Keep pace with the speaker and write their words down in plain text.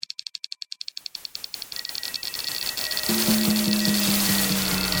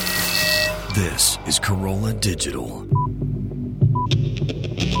This is Corolla Digital.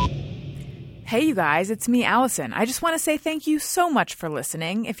 Hey, you guys, it's me, Allison. I just want to say thank you so much for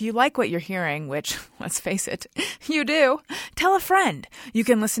listening. If you like what you're hearing, which, let's face it, you do, tell a friend. You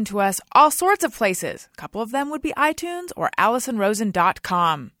can listen to us all sorts of places. A couple of them would be iTunes or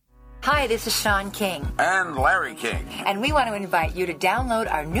AllisonRosen.com. Hi, this is Sean King. And Larry King. And we want to invite you to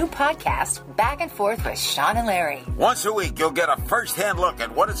download our new podcast, Back and Forth with Sean and Larry. Once a week, you'll get a first-hand look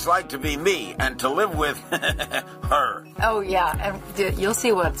at what it's like to be me and to live with her. Oh, yeah, and you'll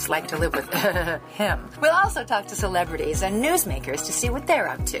see what it's like to live with him. We'll also talk to celebrities and newsmakers to see what they're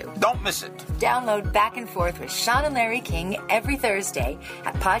up to. Don't miss it. Download Back and Forth with Sean and Larry King every Thursday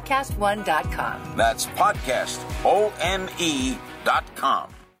at podcastone.com. That's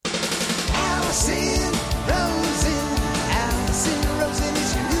podcastone.com. Allison Rosen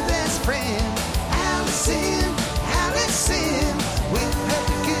is your new best friend. Allison, with her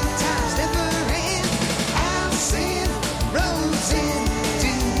the good times never end. Allison Rosen,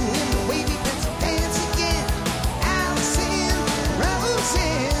 doing the wavy pencil dance again.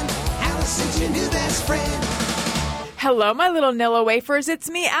 Allison's your new best friend. Hello, my little Nilla wafers. It's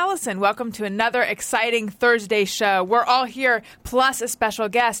me, Allison. Welcome to another exciting Thursday show. We're all here, plus a special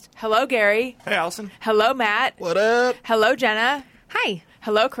guest. Hello, Gary. Hey, Allison. Hello, Matt. What up? Hello, Jenna. Hi.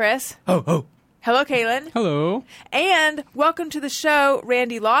 Hello, Chris. Oh. Hello, Kaylin. Hello. And welcome to the show,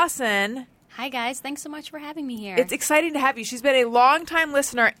 Randy Lawson. Hi, guys. Thanks so much for having me here. It's exciting to have you. She's been a longtime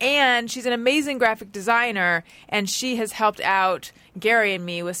listener, and she's an amazing graphic designer, and she has helped out Gary and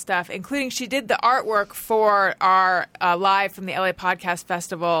me with stuff, including she did the artwork for our live from the LA Podcast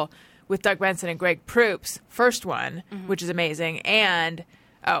Festival with Doug Benson and Greg Proops, first one, which is amazing. And,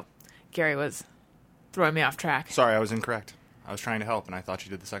 Gary was throwing me off track. Sorry, I was incorrect. I was trying to help, and I thought you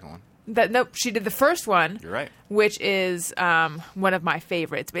did the second one. Nope, she did the first one. You're right. Which is one of my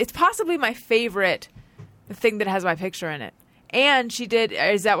favorites. It's possibly my favorite thing that has my picture in it. And she did,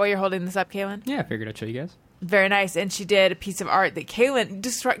 is that why you're holding this up, Kaylin? Yeah, I figured I'd show you guys. Very nice. And she did a piece of art that Kaylin,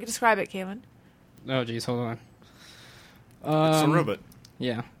 describe it, Kaylin. Oh, geez, hold on. It's a robot.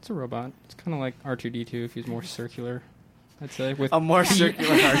 Yeah, it's a robot. It's kind of like R2-D2 if he's more circular, I'd say. With A more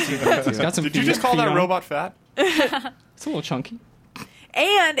circular R2-D2. It's got some Did you just call that on. robot fat? It's a little chunky.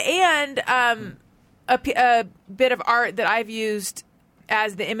 And a bit of art that I've used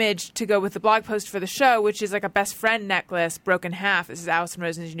as the image to go with the blog post for the show, which is like a best friend necklace broken half. This is Allison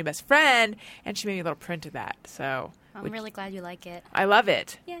Rosen, your new best friend, and she made me a little print of that. So I'm really glad you like it. I love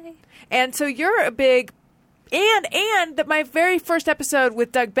it. Yay. And so you're a big and that my very first episode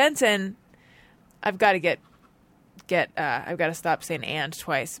with Doug Benson, I've got to I've got to stop saying and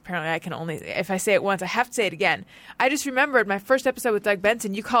twice. Apparently I can only, if I say it once, I have to say it again. I just remembered my first episode with Doug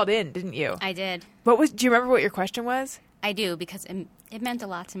Benson, you called in, didn't you? I did. Do you remember what your question was? I do, because it meant a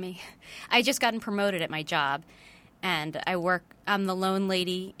lot to me. I just gotten promoted at my job, and I'm the lone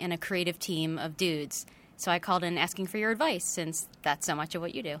lady in a creative team of dudes. So I called in asking for your advice, since that's so much of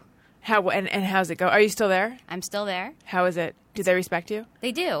what you do. And how's it go? Are you still there? I'm still there. How is it? Do they respect you?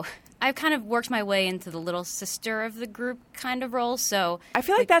 They do. I've kind of worked my way into the little sister of the group kind of role, so... I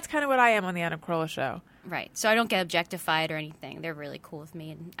feel like that's kind of what I am on the Adam Carolla show. Right. So I don't get objectified or anything. They're really cool with me,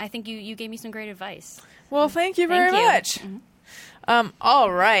 and I think you gave me some great advice. Well, thank you very much. Mm-hmm.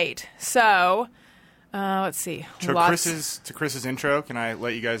 All right. So, let's see. To Chris's intro, can I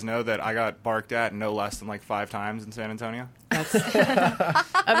let you guys know that I got barked at no less than like 5 times in San Antonio? That's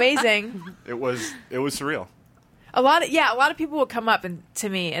amazing. It was surreal. A lot of people would come up to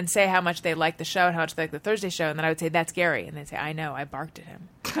me and say how much they like the show and how much they like the Thursday show, and then I would say, that's Gary. And they'd say, I know, I barked at him.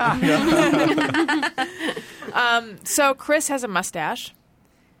 So Chris has a mustache.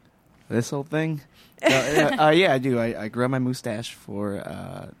 This whole thing? Yeah, I do. I grew my mustache for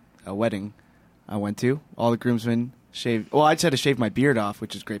a wedding I went to. All the groomsmen shaved. Well, I just had to shave my beard off,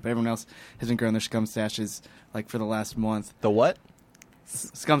 which is great, but everyone else has been growing their scum stashes like for the last month. The what?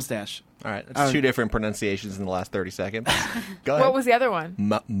 Scum stash. All right, that's 2 different pronunciations in the last 30 seconds. Go ahead. What was the other one?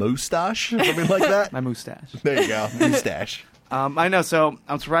 Moustache? Something like that? My mustache. There you go, mustache. I know, so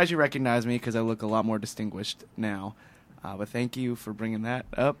I'm surprised you recognize me because I look a lot more distinguished now. But thank you for bringing that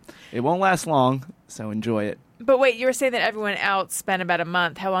up. It won't last long, so enjoy it. But wait, you were saying that everyone else spent about a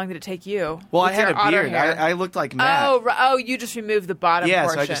month. How long did it take you? Well, With I had your a otter beard. hair? I looked like Matt. Oh, you just removed the bottom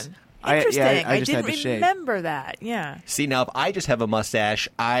portion. So Interesting. I just had didn't to shave. remember that. Yeah. See, now, if I just have a mustache,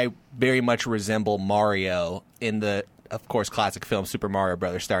 I very much resemble Mario in the, of course, classic film Super Mario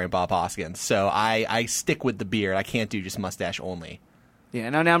Brothers starring Bob Hoskins. So I stick with the beard. I can't do just mustache only. Yeah,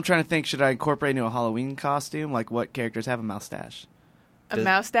 now I'm trying to think, should I incorporate into a Halloween costume? Like, what characters have a mustache? A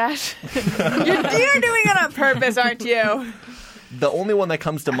moustache? You're doing it on purpose, aren't you? The only one that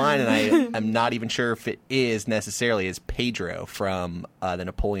comes to mind, and I am not even sure if it is necessarily, is Pedro from the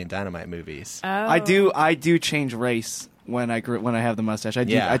Napoleon Dynamite movies. Oh. I do change race when I have the mustache.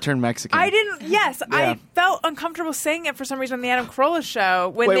 I turn Mexican. I didn't. Yes, Yeah. I felt uncomfortable saying it for some reason on the Adam Carolla show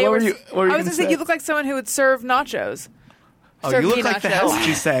when Wait, they what were. were you I was gonna gonna say say? you look like someone who would serve nachos. Oh, Serve you look me like the nachos. hell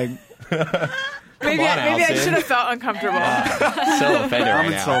she's saying. Maybe on, I Allison. should have felt uncomfortable. So offended right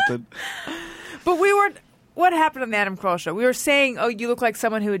I'm now. insulted. But we were. What happened on the Adam Carolla show? We were saying, "Oh, you look like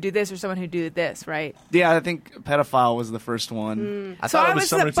someone who would do this or someone who would do this," right? Yeah, I think pedophile was the first one. I So thought I it was was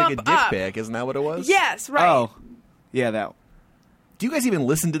someone the to take a bump dick up. pic. Isn't that what it was? Yes, right. Oh, yeah, that. Do you guys even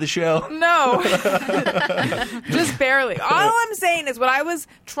listen to the show? No, just barely. All I'm saying is what I was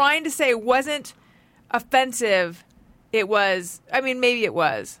trying to say wasn't offensive. It was. I mean, maybe it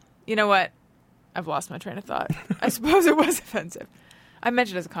was. You know what? I've lost my train of thought. I suppose it was offensive. I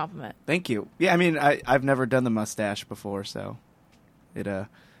meant it as a compliment. Thank you. Yeah, I mean, I've never done the mustache before, so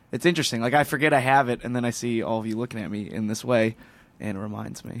it's interesting. Like I forget I have it, and then I see all of you looking at me in this way, and it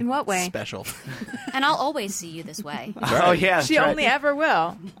reminds me. In what way? Special. And I'll always see you this way. Oh yeah, She that's right. only ever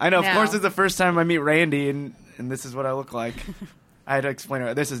will. I know. Of No. course, it's the first time I meet Randy, and this is what I look like. I had to explain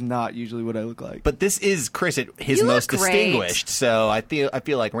her. This is not usually what I look like. But this is Chris at his You most look great. distinguished, so I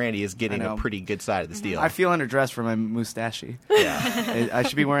feel like Randy is getting I know. a pretty good side of this deal. I feel underdressed for my mustachey. yeah. I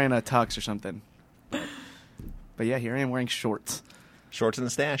should be wearing a tux or something. But yeah, here I am wearing shorts. Shorts and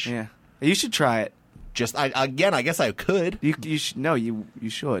the stash. Yeah, you should try it. Just I guess I could. You should. No, you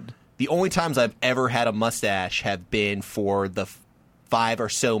should. The only times I've ever had a mustache have been for the 5 or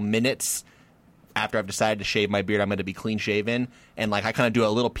so minutes after I've decided to shave my beard. I'm going to be clean shaven, and like I kind of do a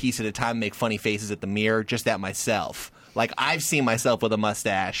little piece at a time, make funny faces at the mirror, just at myself. Like I've seen myself with a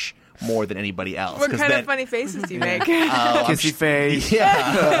mustache more than anybody else. What 'cause kind then- of funny faces do you make? Kissy face.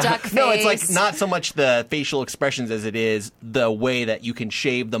 Yeah. Duck face. No, it's like not so much the facial expressions as it is the way that you can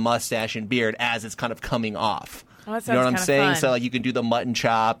shave the mustache and beard as it's kind of coming off. Oh, that You know what sounds I'm kinda saying? fun. So like you can do the mutton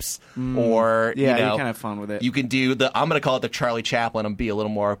chops, or Yeah, you know, you're kind of fun with it. You can do the. I'm going to call it the Charlie Chaplin and be a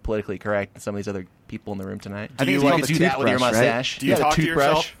little more politically correct than some of these other people in the room tonight. I think you it's like called to the do that with your toothbrush, right? mustache? Do you Yeah, the talk to toothbrush.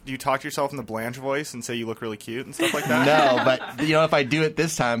 yourself? Do you talk to yourself in the Blanche voice and say you look really cute and stuff like that? No, but you know, if I do it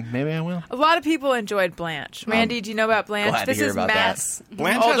this time, maybe I will. A lot of people enjoyed Blanche. Randy, do you know about Blanche? glad to This hear is about Matt's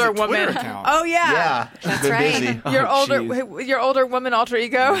Blanche older has a Twitter woman. account. Oh yeah, Yeah, she's been right. busy. Your Oh, older jeez. your older woman alter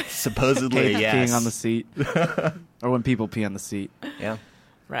ego. Supposedly, Hates yes. peeing on the seat, or when people pee on the seat. Yeah.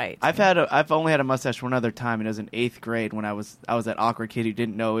 Right. I've only had a mustache one other time, and it was in 8th grade when I was that awkward kid who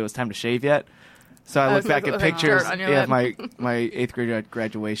didn't know it was time to shave yet. So I looked so back it at looked like pictures dirt on your of lip. my 8th grade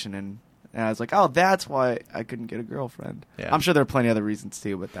graduation, and I was like, oh, that's why I couldn't get a girlfriend. Yeah. I'm sure there are plenty of other reasons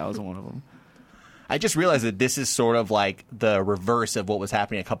too, but that was one of them. I just realized that this is sort of like the reverse of what was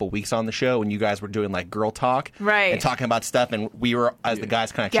happening a couple weeks on the show when you guys were doing like girl talk, Right. And talking about stuff, and we were as the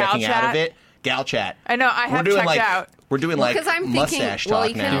guys kind of Gal checking out chat. of it. Gal chat. I know, I have we're doing checked like, out. We're doing like Because I'm thinking, mustache well, talk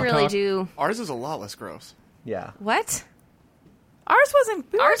you now. couldn't really do Ours is a lot less gross. Yeah. what? Ours wasn't.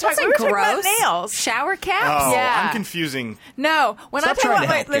 We Ours were wasn't talking gross. about nails. Shower caps. Oh, Yeah. I'm confusing. No, when Stop I talk trying about to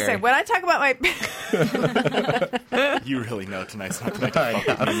my help, Gary. listen, when I talk about my You really know tonight's not going to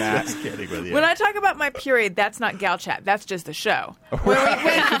fuck with me, Matt. Just kidding with you. when I talk about my period, that's not gal chat. That's just the show. When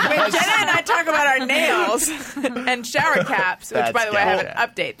Jenna and I talk about our nails and shower caps, which That's by the way I have an gal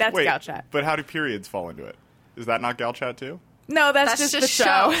chat. update. That's Wait, gal chat. but how do periods fall into it? Is that not gal chat too? No, that's That's just the just show.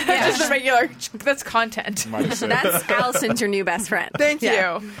 show. That's Yeah. just the regular. That's content. Minus six. That's Allison's your new best friend. Thank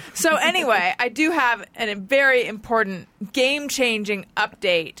Yeah. you. So anyway, I do have a very important, game-changing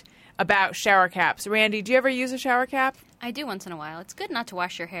update about shower caps. Randy, do you ever use a shower cap? I do once in a while. It's good not to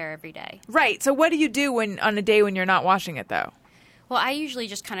wash your hair every day. Right. So what do you do when on a day when you're not washing it, though? Well, I usually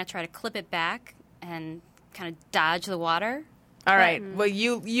just kind of try to clip it back and kind of dodge the water. All right. Well,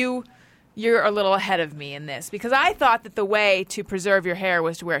 you're a little ahead of me in this because I thought that the way to preserve your hair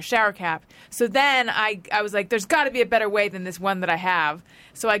was to wear a shower cap. So then I was like, there's got to be a better way than this one that I have.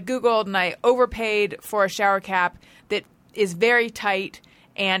 So I Googled and I overpaid for a shower cap that is very tight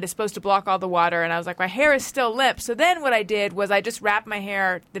and is supposed to block all the water. And I was like, my hair is still limp. So then what I did was I just wrapped my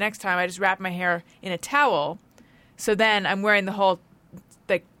hair, the next time I just wrapped my hair in a towel. So then I'm wearing the whole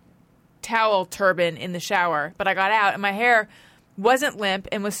towel turban in the shower. But I got out and my hair wasn't limp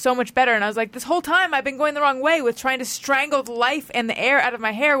and was so much better. And I was like, this whole time I've been going the wrong way with trying to strangle the life and the air out of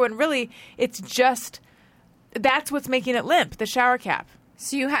my hair when really it's just that's what's making it limp, the shower cap.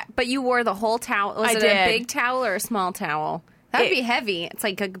 So but you wore the whole towel. Was I it did. a big towel or a small towel? That'd be heavy. It's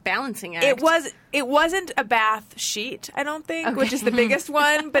like a balancing act. It wasn't a bath sheet, I don't think, Okay. which is the biggest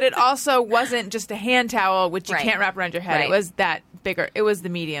one, but it also wasn't just a hand towel, which you Right. can't wrap around your head. Right. It was that bigger. It was the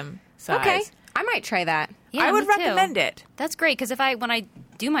medium size. Okay. I might try that. Yeah, I would me too. recommend it. That's great because when I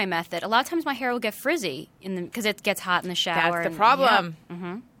do my method, a lot of times my hair will get frizzy because it gets hot in the shower. That's the problem. Yeah.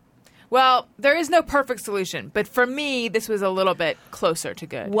 Mm-hmm. Well, there is no perfect solution, but for me, this was a little bit closer to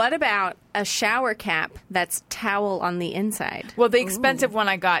good. What about a shower cap that's towel on the inside? Well, the expensive one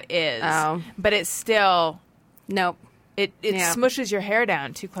I got is, but it's still nope. It smushes your hair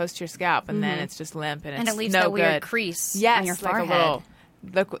down too close to your scalp, and then it's just limp, and it's it leaves no that weird good. crease yes, on your like forehead. a little.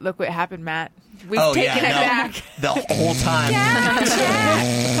 Look what happened, Matt. We've taken it back. The whole time.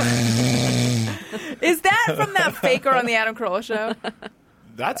 Is that from that faker on the Adam Carolla show?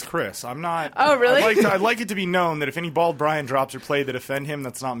 That's Chris. I'm not. Oh, really? I'd like it to be known that if any bald Brian drops are played that offend him,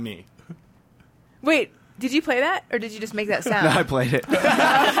 that's not me. Wait, did you play that, or did you just make that sound? No, I played it.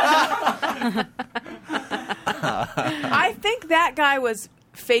 I think that guy was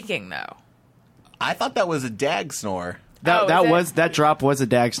faking, though. I thought that was a dag snore. That drop was a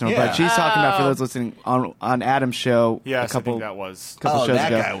dag snore, Yeah. but she's talking about, for those listening, on Adam's show Yes, a couple I think that was. shows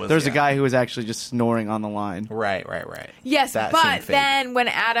that ago. guy was, there was a yeah. guy who was actually just snoring on the line. Right. Yes, That but seemed fake. then when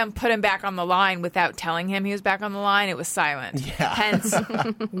Adam put him back on the line without telling him he was back on the line, it was silent. Yeah. Hence,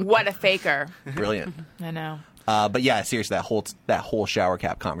 what a faker. Brilliant. I know. But yeah, seriously, that whole shower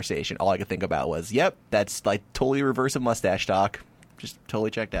cap conversation, all I could think about was, yep, that's like totally reverse of mustache talk. Just totally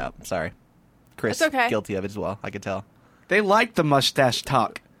checked out. I'm sorry. Chris, It's okay. guilty of it as well. I could tell. They liked the mustache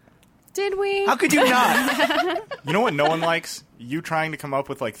talk. Did we? How could you not? You know what no one likes? You trying to come up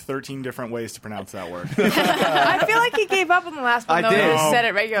with like 13 different ways to pronounce that word. I feel like he gave up on the last one. I did. Just said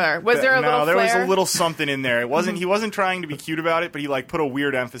it regular. Was there a little there flair? was a little something in there. It wasn't. He wasn't trying to be cute about it, but he like put a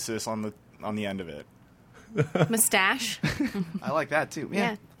weird emphasis on the end of it. Mustache. I like that too.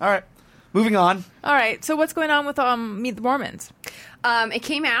 Yeah. All right. Moving on. All right. So what's going on with Meet the Mormons? It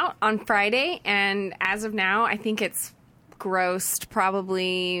came out on Friday, and as of now, I think it's grossed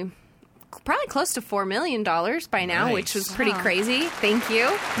probably close to $4 million by now, Nice. which was pretty crazy. Thank you.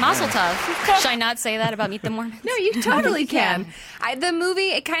 Mazel tov. Should I not say that about Meet the Mormons? No, you totally can. The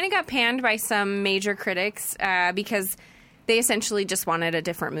movie, it kind of got panned by some major critics because they essentially just wanted a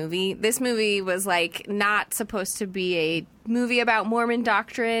different movie. This movie was like not supposed to be a movie about Mormon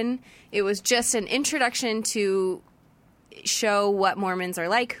doctrine. It was just an introduction to show what Mormons are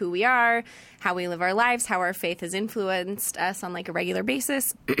like, who we are, how we live our lives, how our faith has influenced us on like a regular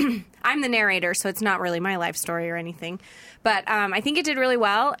basis. I'm the narrator, so it's not really my life story or anything. But I think it did really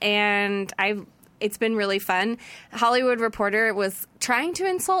well, and it's been really fun. Hollywood Reporter was trying to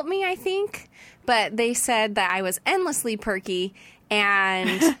insult me, I think, but they said that I was endlessly perky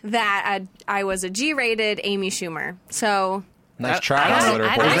and that I was a G-rated Amy Schumer. So Nice try, Hollywood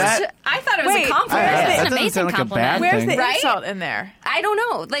Reporter. I thought it was a compliment. that an doesn't amazing sound like a compliment. bad Where's thing. the insult in there? I don't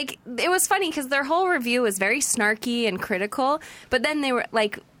know. Like, it was funny because their whole review was very snarky and critical, but then they were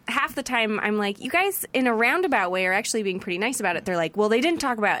like, half the time I'm like, you guys in a roundabout way are actually being pretty nice about it. They're like, well, they didn't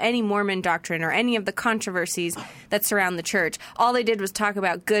talk about any Mormon doctrine or any of the controversies that surround the church. All they did was talk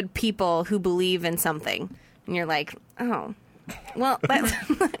about good people who believe in something. And you're like, oh, well, that's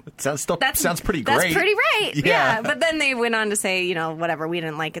sounds pretty great. That's pretty right. Yeah. Yeah. But then they went on to say, whatever, we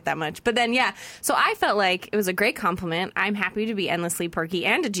didn't like it that much. But then, yeah. So I felt like it was a great compliment. I'm happy to be endlessly perky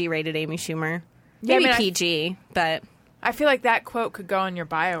and a G-rated Amy Schumer. Yeah, Maybe I mean, PG, but I feel like that quote could go in your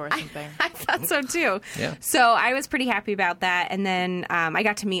bio or something. I thought so too. Yeah. So I was pretty happy about that. And then I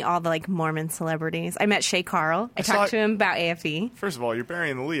got to meet all the like Mormon celebrities. I met Shay Carl. I talked to him about AFE. First of all, you're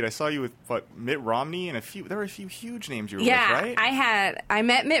burying the lead. I saw you with Mitt Romney and there were a few huge names you were Yeah, with, right? I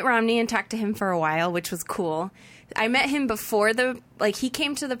met Mitt Romney and talked to him for a while, which was cool. I met him before he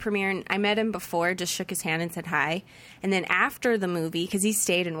came to the premiere, and I met him before, just shook his hand and said hi. And then after the movie, because he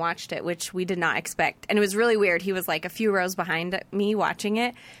stayed and watched it, which we did not expect. And it was really weird. He was like a few rows behind me watching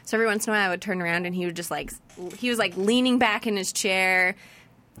it. So every once in a while I would turn around and he was like leaning back in his chair,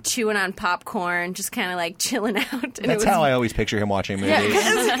 chewing on popcorn, just kind of like chilling out. And That's how I always picture him watching movies. Yeah,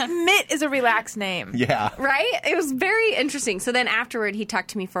 because Mitt is a relaxed name. Yeah. Right? It was very interesting. So then afterward, he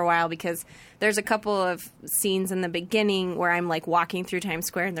talked to me for a while because there's a couple of scenes in the beginning where I'm like walking through Times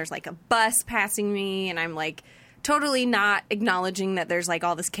Square and there's like a bus passing me and I'm like totally not acknowledging that there's like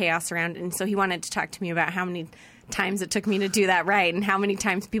all this chaos around. And so he wanted to talk to me about how many times it took me to do that right and how many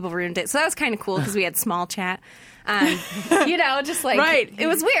times people ruined it. So that was kind of cool because we had small chat. Just like, right. It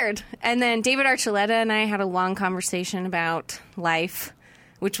was weird. And then David Archuleta and I had a long conversation about life,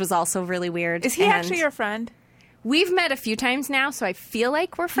 which was also really weird. Is he actually your friend? We've met a few times now, so I feel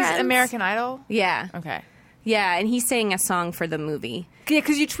like we're friends. He's American Idol? Yeah. Okay. Yeah, and he sang a song for the movie. Yeah,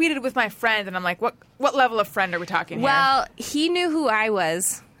 because you tweeted with my friend, and I'm like, what level of friend are we talking here? Well, he knew who I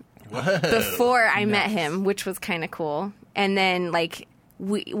was before I met him, which was kind of cool. And then, like,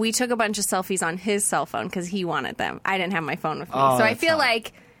 we took a bunch of selfies on his cell phone because he wanted them. I didn't have my phone with me. Oh, so I that's feel hot.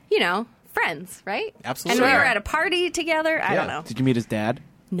 like, friends, right? Absolutely. And we were at a party together. I don't know. Did you meet his dad?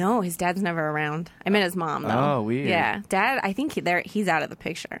 No, his dad's never around. I met his mom, though. Oh, weird. Yeah. Dad, I think he's out of the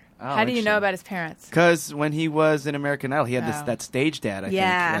picture. How do you know about his parents? Because when he was in American Idol, he had Oh. that stage dad, I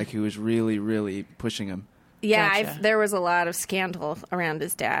Yeah. think. Like, who was really, really pushing him. Yeah, Gotcha. there was a lot of scandal around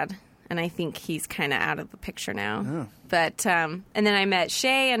his dad, and I think he's kind of out of the picture now. Oh. But, and then I met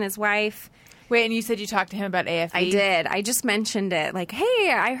Shay and his wife. Wait, and you said you talked to him about AFB? I did. I just mentioned it. Like,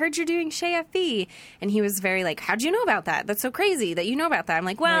 hey, I heard you're doing Shay FB. And he was very like, how'd you know about that? That's so crazy that you know about that. I'm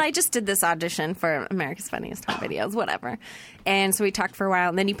like, well, I just did this audition for America's Funniest Home Videos, whatever. And so we talked for a while.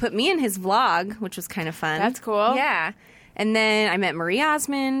 And then he put me in his vlog, which was kind of fun. That's cool. Yeah. And then I met Marie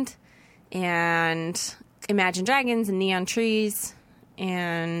Osmond and Imagine Dragons and Neon Trees.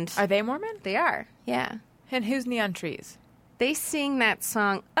 And Are they Mormon? they are. Yeah. And who's Neon Trees? They sing that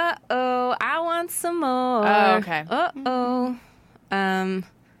song, Uh-oh, I Want Some More. Oh, okay. Uh-oh. Right?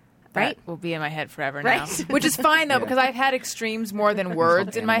 That will be in my head forever Right. now. Which is fine, though, because I've had extremes more than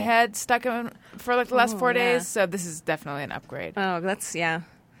words in my head stuck in for like the last 4 yeah. days, so this is definitely an upgrade. Oh, that's, yeah.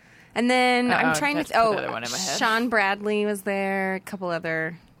 And then I'm trying that's to, another one in my head. Sean Bradley was there, a couple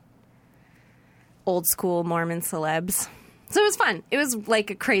other old school Mormon celebs. So it was fun. It was like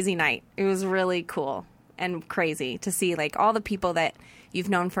a crazy night. It was really cool and crazy to see like all the people that you've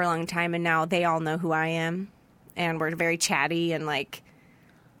known for a long time and now they all know who I am. And we're very chatty and like,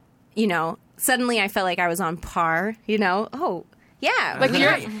 suddenly I felt like I was on par, Oh, yeah. Like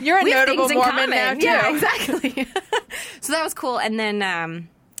you're a we have notable things in Mormon common. now, too. Yeah, exactly. So that was cool. And then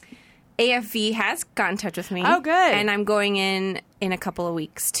AFV has got in touch with me. Oh, good. And I'm going in a couple of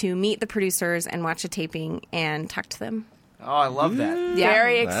weeks to meet the producers and watch a taping and talk to them. Oh, I love that. Yeah.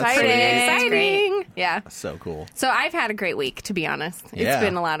 Very That's exciting. pretty Exciting. Yeah. So cool. So I've had a great week, to be honest. It's Yeah.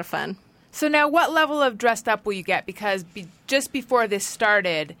 been a lot of fun. So now what level of dressed up will you get? Because just before this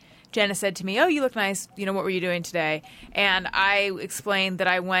started, Jenna said to me, oh, you look nice. What were you doing today? And I explained that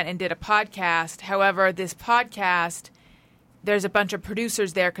I went and did a podcast. However, this podcast, there's a bunch of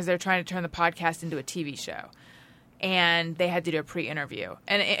producers there because they're trying to turn the podcast into a TV show. And they had to do a pre-interview.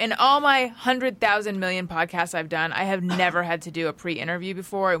 And in all my 100,000 million podcasts I've done, I have never had to do a pre-interview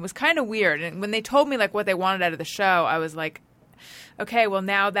before. It was kind of weird. And when they told me like what they wanted out of the show, I was like, okay, well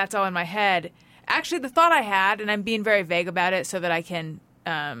now that's all in my head. Actually, the thought I had, and I'm being very vague about it so that I can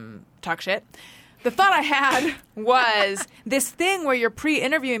talk shit. The thought I had was this thing where you're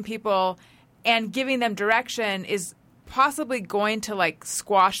pre-interviewing people and giving them direction is possibly going to like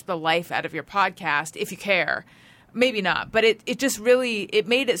squash the life out of your podcast if you care. Maybe not, but it just really, it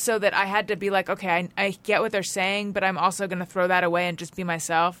made it so that I had to be like, okay, I get what they're saying, but I'm also going to throw that away and just be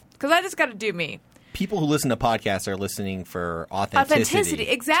myself. Because I just got to do me. People who listen to podcasts are listening for authenticity.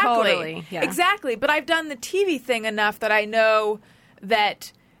 Exactly. Totally, yeah. Exactly. But I've done the TV thing enough that I know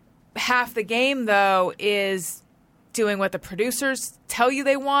that half the game, though, is doing what the producers tell you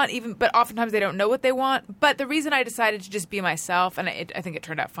they want, but oftentimes they don't know what they want. But the reason I decided to just be myself, and I think it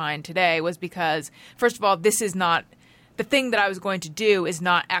turned out fine today, was because, first of all, this is not the thing that I was going to do is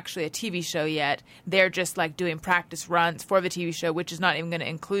not actually a TV show yet. They're just like doing practice runs for the TV show, which is not even going to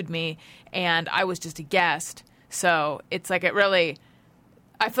include me. And I was just a guest. So it's like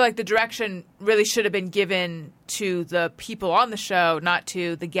I feel like the direction really should have been given to the people on the show, not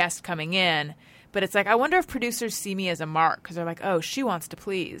to the guest coming in. But it's like, I wonder if producers see me as a mark because they're like, oh, she wants to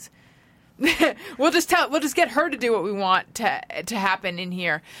please. We'll just get her to do what we want to happen in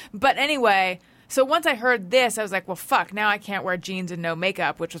here. But anyway, so once I heard this, I was like, well, fuck, now I can't wear jeans and no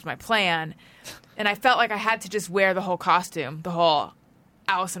makeup, which was my plan. And I felt like I had to just wear the whole costume, the whole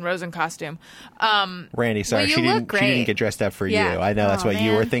Allison Rosen costume. Randy, sorry, Well, you she look didn't great. get dressed up for Yeah. you. I know that's what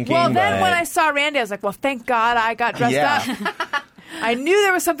you were thinking. Well, then but when I saw Randy, I was like, well, thank God I got dressed up. I knew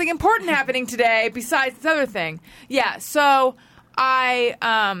there was something important happening today besides this other thing. Yeah, so I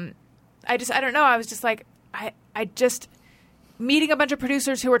don't know. I was just like, I just meeting a bunch of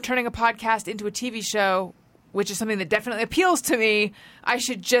producers who are turning a podcast into a TV show, which is something that definitely appeals to me. I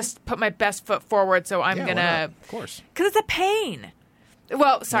should just put my best foot forward. So I'm Yeah, going why not? to, Of course. because it's a pain.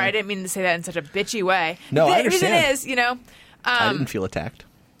 Well, sorry, I didn't mean to say that in such a bitchy way. No, I the reason understand. is, I didn't feel attacked.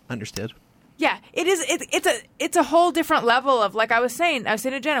 Understood. yeah, it is. It's a whole different level of, like I was saying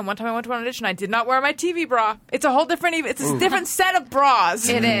to Jenna, one time I went to an audition, I did not wear my TV bra. It's a whole different, it's a different set of bras.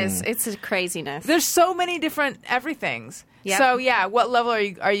 It is. It's a craziness. There's so many different everythings. Yep. So yeah, what level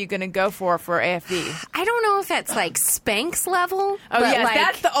are you going to go for AFV? I don't know if that's like Spanx level. Oh but yes, like,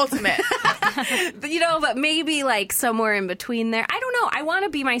 that's the ultimate. but maybe like somewhere in between there. I don't know. I want to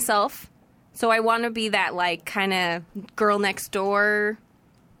be myself. So I want to be that like kind of girl next door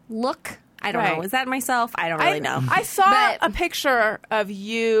look. I don't Right. know. Is that myself? I don't really know. I saw But- a picture of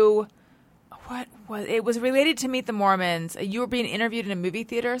you. What was it? Was related to Meet the Mormons. You were being interviewed in a movie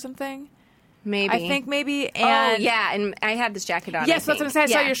theater or something. Maybe. I think maybe. And oh, yeah, and I had this jacket on. yes, that's what I said. I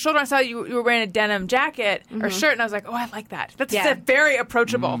saw Yeah. your shoulder. I saw you were wearing a denim jacket or Mhm. shirt, and I was like, oh, I like that. That's Yeah. very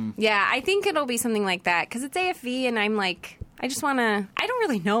approachable. Yeah, I think it'll be something like that because it's AFV, and I'm like, I just want to. I don't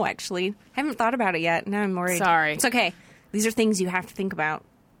really know, actually. I haven't thought about it yet. Now I'm worried. Sorry. It's okay. These are things you have to think about,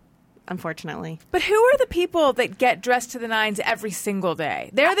 unfortunately. But who are the people that get dressed to the nines every single day?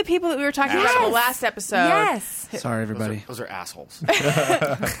 They're the people that we were talking about in the last episode. Yes. Sorry, everybody. Those are assholes.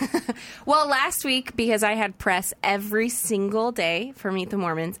 Well, last week, because I had press every single day for Meet the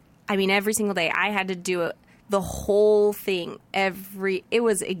Mormons, I mean, every single day, I had to do the whole thing. It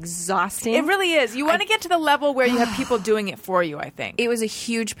was exhausting. It really is. You want to get to the level where you have people doing it for you, I think. It was a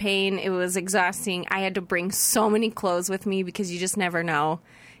huge pain. It was exhausting. I had to bring so many clothes with me because you just never know.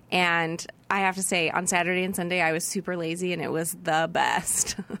 And I have to say, on Saturday and Sunday, I was super lazy, and it was the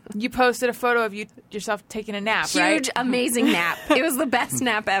best. You posted a photo of yourself taking a nap, right? Huge, amazing nap. It was the best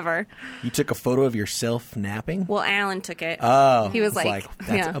nap ever. You took a photo of yourself napping? Well, Alan took it. Oh. He was it's like,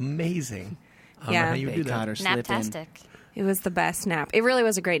 that's yeah. amazing. I don't Yeah. know how you would do They caught her that. slipping. Naptastic. It was the best nap. It really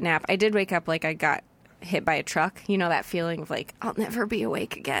was a great nap. I did wake up like I got hit by a truck. You know that feeling of like, I'll never be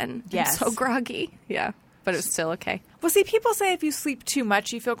awake again. Yes. I'm so groggy. Yeah. But it was still okay. Well, see, people say if you sleep too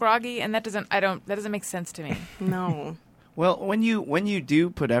much, you feel groggy, and that doesn't make sense to me. No. Well, when you do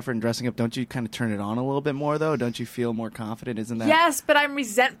put effort in dressing up, don't you kind of turn it on a little bit more though? Don't you feel more confident? Isn't that? Yes, but I'm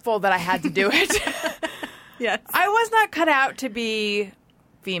resentful that I had to do it. Yes. I was not cut out to be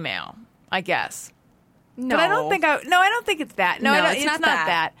female, I guess. No. But I don't think it's that. No, No, I don't, it's it's not not that.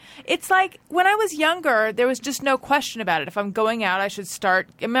 that. It's like when I was younger, there was just no question about it. If I'm going out, I should start.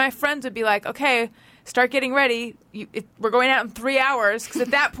 And my friends would be like, "Okay, start getting ready. We're going out in 3 hours." Because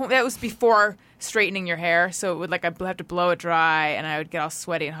at that point, that was before straightening your hair, so it would I'd have to blow it dry, and I would get all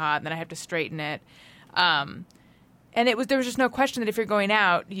sweaty and hot, and then I have to straighten it. And there was just no question that if you're going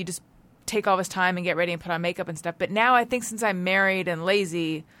out, you just take all this time and get ready and put on makeup and stuff. But now I think since I'm married and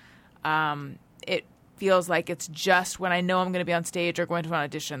lazy, it feels like it's just when I know I'm going to be on stage or going to an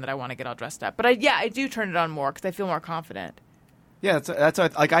audition that I want to get all dressed up. But I do turn it on more because I feel more confident. Yeah, that's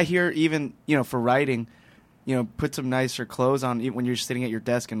like I hear even for writing, put some nicer clothes on even when you're sitting at your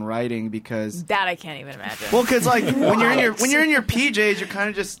desk and writing because That I can't even imagine. well, because like when you're in your PJs, you're kind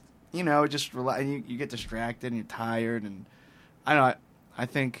of just just relax, and you get distracted and you're tired and I don't know. I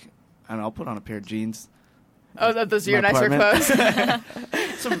think I'll put on a pair of jeans. Oh, those are your My nicer apartment.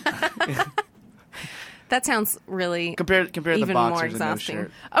 clothes. That sounds really Compared to the even more boxers and no exhausting.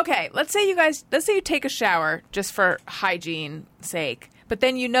 shirt. Okay, let's say you take a shower just for hygiene sake, but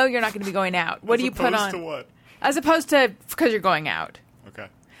then you're not going to be going out. What do you put on? To what? As opposed to because you're going out. Okay.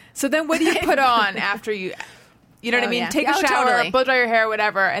 So then what do you put on after you know what I Oh, mean? yeah. Take a Oh, shower, totally. blow dry your hair,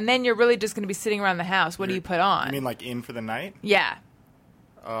 whatever, and then you're really just going to be sitting around the house. What do you put on? You mean like in for the night? Yeah.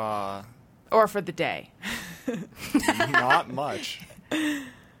 Or for the day. Not much.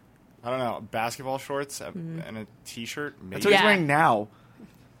 I don't know. Basketball shorts and a t-shirt. Maybe. That's what he's wearing now.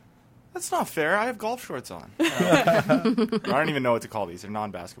 That's not fair. I have golf shorts on. I don't even know what to call these. They're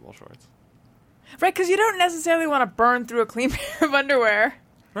non-basketball shorts. Right, because you don't necessarily want to burn through a clean pair of underwear.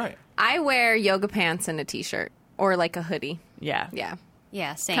 Right. I wear yoga pants and a t-shirt or like a hoodie. Yeah. Yeah.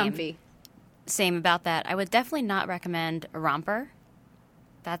 Yeah, same. Comfy. Same about that. I would definitely not recommend a romper.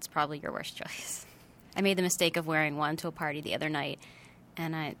 That's probably your worst choice. I made the mistake of wearing one to a party the other night,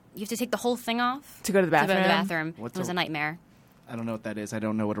 and you have to take the whole thing off To go to the bathroom? What's It was a nightmare. I don't know what that is. I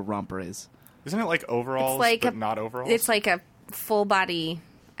don't know what a romper is. Isn't it like overalls, It's like but not overalls? It's like a full body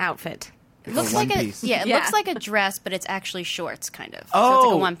outfit. It looks one like piece. it Yeah. looks like a dress, but it's actually shorts, kind of. So it's Oh.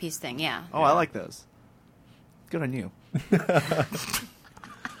 like a one-piece thing. Yeah. Oh, I like those. Good on you.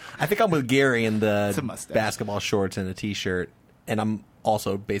 I think I'm with Gary in It's a the mustache. basketball shorts and a t-shirt, and I'm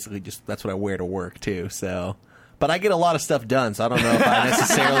also basically just that's what I wear to work too. So, but I get a lot of stuff done, so I don't know if I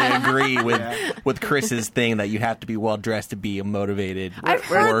necessarily agree with Chris's thing that you have to be well dressed to be a motivated I've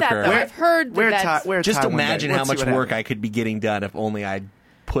heard that, worker. though. I've heard Wear that. wear Just tie one day. imagine how Let's see much what work happens. I could be getting done if only I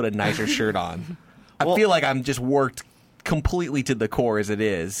put a nicer shirt on. I Well- feel like I'm just worked completely to the core as it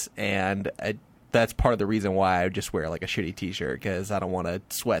is, and that's part of the reason why I just wear like a shitty t-shirt because I don't want to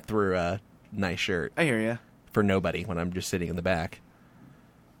sweat through a nice shirt I hear you. for nobody when I'm just sitting in the back.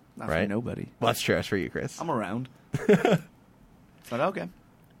 Not Right? for nobody. Well, that's true. That's for you, Chris. I'm around. But okay.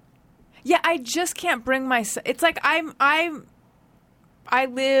 Yeah, I just can't bring myself. It's like I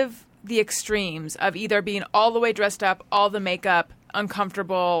live the extremes of either being all the way dressed up, all the makeup,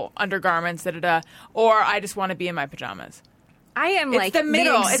 uncomfortable undergarments, or I just want to be in my pajamas. I am It's like the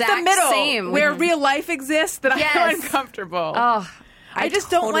middle. The It's the exact middle same. where real life exists that Yes. I'm uncomfortable. Oh, I just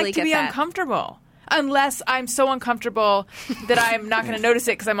don't totally like to get be that. uncomfortable. Unless I'm so uncomfortable that I'm not going to notice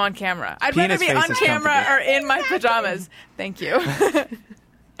it because I'm on camera. I'd rather Penis be face on is camera comfortable. or in my pajamas. Thank you.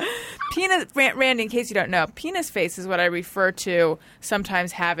 Penis, Randy, in case you don't know, penis face is what I refer to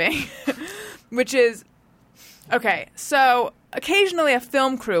sometimes having, which is, okay, so occasionally a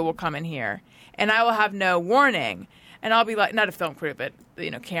film crew will come in here and I will have no warning. And I'll be like, not a film crew, but,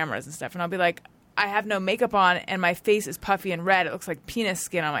 cameras and stuff. And I'll be like, I have no makeup on and my face is puffy and red. It looks like penis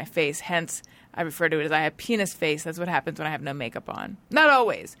skin on my face. Hence, I refer to it as I have penis face. That's what happens when I have no makeup on. Not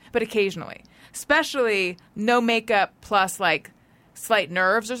always, but occasionally. Especially no makeup plus like slight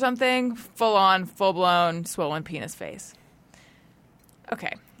nerves or something. Full on, full blown, swollen penis face.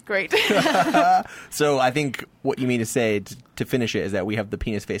 Okay, great. So I think what you mean to say to finish it is that we have the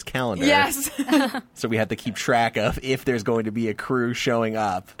penis face calendar. Yes. So we have to keep track of if there's going to be a crew showing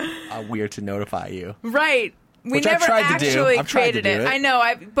up. We are to notify you. Right. We Which I've never tried to do. actually I've tried to created do it. I know.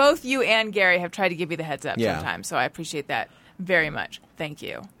 Both you and Gary have tried to give you the heads up Yeah. sometimes, so I appreciate that very much. Thank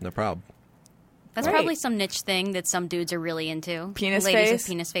you. No problem. That's Great. probably some niche thing that some dudes are really into. Penis Ladies face? with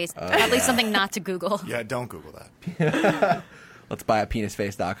penis face. Probably something not to Google. Yeah, don't Google that. Let's buy a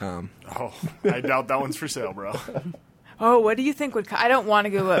penisface.com. Oh, I doubt that one's for sale, bro. Oh, what do you think would I don't want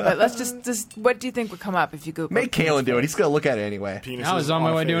to Google it, but let's just what do you think would come up if you Google Make Kalen do it. He's going to look at it anyway. Penises I was on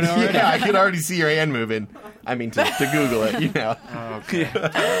my way a doing face. it already. Yeah, I can already see your hand moving. I mean, to Google it, Okay.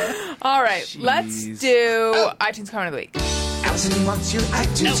 All right, let's do iTunes comment of the week. Allison wants your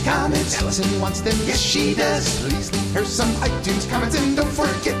iTunes comments. Allison wants them, yes she does. Please leave her some iTunes comments and don't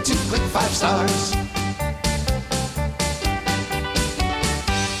forget to click 5 stars.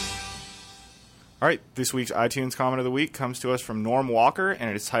 All right, this week's iTunes comment of the week comes to us from Norm Walker, and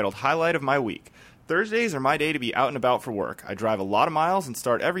it is titled Highlight of My Week. Thursdays are my day to be out and about for work. I drive a lot of miles and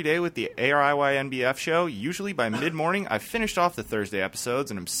start every day with the ARIYNBF show. Usually by mid-morning, I've finished off the Thursday episodes,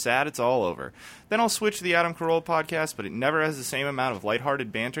 and I'm sad it's all over. Then I'll switch to the Adam Carolla podcast, but it never has the same amount of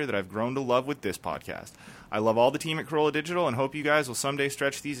lighthearted banter that I've grown to love with this podcast. I love all the team at Carolla Digital and hope you guys will someday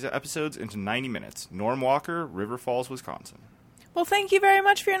stretch these episodes into 90 minutes. Norm Walker, River Falls, Wisconsin. Well, thank you very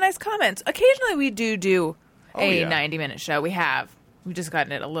much for your nice comments. Occasionally we do a yeah. 90-minute show. We have. We've just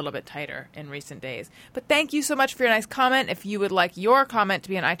gotten it a little bit tighter in recent days. But thank you so much for your nice comment. If you would like your comment to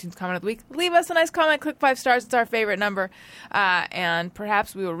be an iTunes comment of the week, leave us a nice comment. Click 5 stars. It's our favorite number. And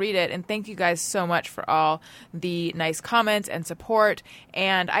perhaps we will read it. And thank you guys so much for all the nice comments and support.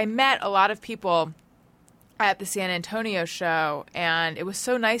 And I met a lot of people at the San Antonio show, and it was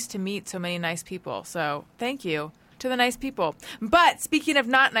so nice to meet so many nice people. So thank you to the nice people. But speaking of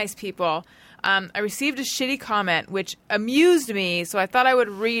not nice people, I received a shitty comment which amused me, so I thought I would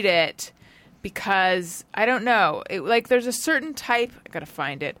read it because I don't know. There's a certain type. I gotta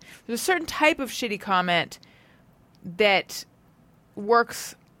find it. There's a certain type of shitty comment that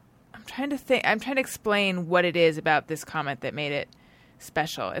works. I'm trying to think. I'm trying to explain what it is about this comment that made it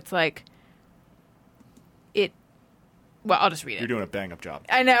special. It's like it. Well, I'll just read it. You're doing a bang-up job.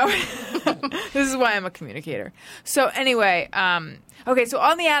 I know. This is why I'm a communicator. So anyway, okay, so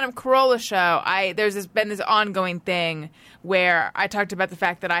on the Adam Carolla show, there's been this ongoing thing where I talked about the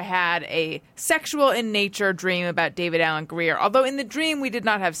fact that I had a sexual in nature dream about David Alan Grier, although in the dream we did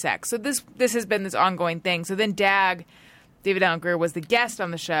not have sex. So this has been this ongoing thing. So then David Alan Grier, was the guest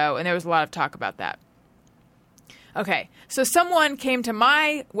on the show, and there was a lot of talk about that. Okay, so someone came to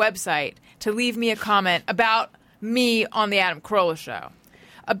my website to leave me a comment about me on the Adam Carolla show.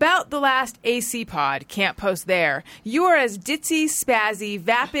 About the last AC pod, can't post there. You are as ditzy, spazzy,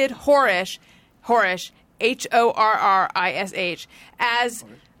 vapid, whorish, Horrish, as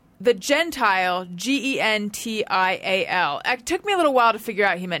the Gentile, Gential. It took me a little while to figure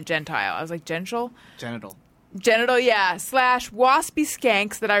out he meant Gentile. I was like, genital, yeah, / waspy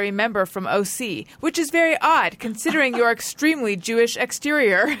skanks that I remember from OC, which is very odd considering your extremely Jewish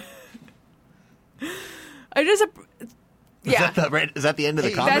exterior. Is that the end of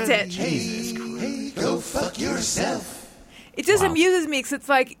the comment? That's it. Hey, go fuck yourself. It just amuses me because it's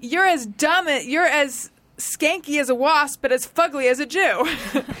like, you're as skanky as a wasp, but as fugly as a Jew.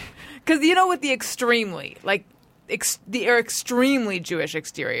 Because, with the extremely, the extremely Jewish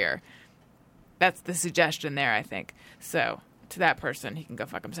exterior. That's the suggestion there, I think. So, to that person, he can go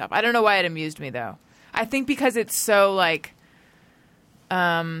fuck himself. I don't know why it amused me, though. I think because it's so, I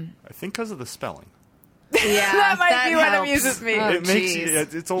think because of the spelling. Yeah, that might be what helps. amuses me. It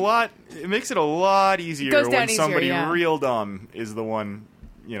makes it a lot easier Goes when down easier, somebody yeah. real dumb is the one,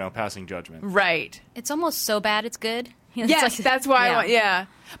 passing judgment. Right. It's almost so bad it's good. Yes, that's why I want. Yeah,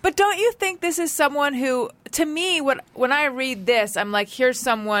 but don't you think this is someone who, to me, when I read this, I'm like, here's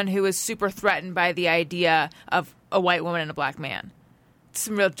someone who is super threatened by the idea of a white woman and a black man. It's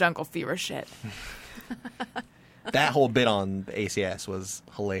some real Jungle Fever shit. That whole bit on the ACS was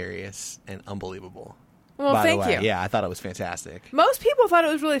hilarious and unbelievable. Well, by thank the way. you. Yeah, I thought it was fantastic. Most people thought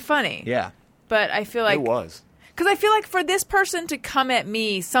it was really funny. Yeah. But I feel like It was. Because I feel like for this person to come at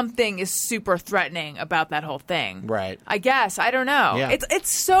me, something is super threatening about that whole thing. Right. I guess. I don't know. Yeah.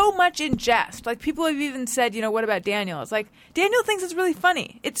 It's so much in jest. Like, people have even said, what about Daniel? It's like, Daniel thinks it's really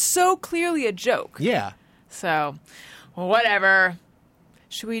funny. It's so clearly a joke. Yeah. So, whatever.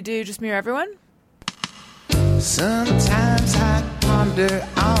 Should we do Just Mirror Everyone? Sometimes I ponder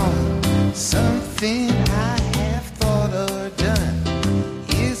on something I have thought or done.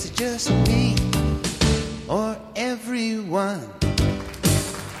 Is it just me or everyone?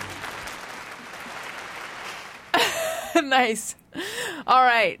 Nice. All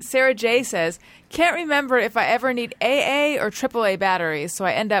right. Sarah J says, can't remember if I ever need AA or AAA batteries, so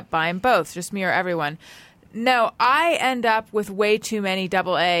I end up buying both. Just Mirror Everyone. No, I end up with way too many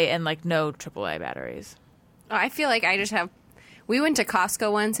AA and no AAA batteries. I feel like I just have. We went to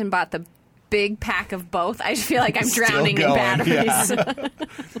Costco once and bought the big pack of both. I just feel like I'm Still drowning in going, batteries. yeah.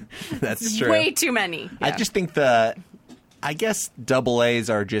 That's true. Way too many. I Yeah. just think I guess AA's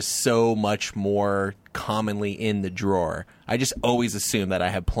are just so much more commonly in the drawer. I just always assume that I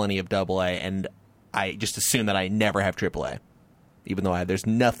have plenty of AA, and I just assume that I never have AAA. Even though there's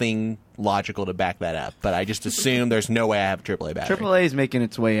nothing logical to back that up. But I just assume there's no way I have a AAA battery. AAA is making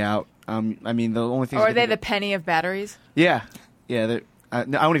its way out. I mean, the only thing. Or are they the penny of batteries? Yeah. I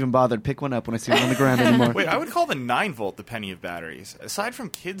won't even bother to pick one up when I see one on the ground anymore. Wait, I would call the 9-volt the penny of batteries. Aside from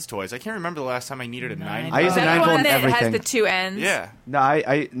kids' toys, I can't remember the last time I needed a 9-volt. I use a 9-volt in that everything. has the two ends? Yeah. No,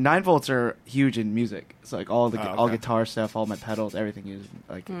 9-volts are huge in music. It's like all okay. guitar stuff, all my pedals, everything is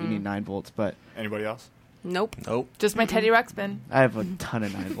you need 9 volts. But Anybody else? Nope. Just my Teddy Ruxpin. I have a ton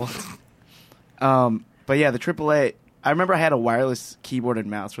of 9 volts. But yeah, the AAA. I remember I had a wireless keyboard and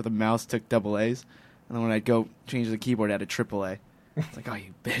mouse where the mouse took AA's, and then when I'd go change the keyboard, I had a AAA. It's like, oh,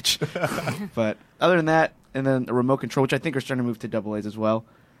 you bitch. But other than that, and then a remote control, which I think are starting to move to AA's as well.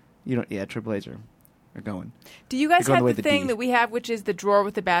 AA's are going. Do you guys They're going have the the way thing that we have, which is the drawer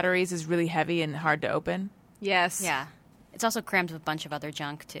with the batteries is really heavy and hard to open? Yes. Yeah. It's also crammed with a bunch of other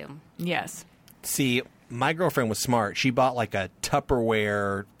junk, too. Yes. See, my girlfriend was smart. She bought a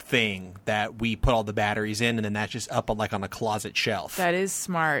Tupperware thing that we put all the batteries in, and then that's just up on a closet shelf. That is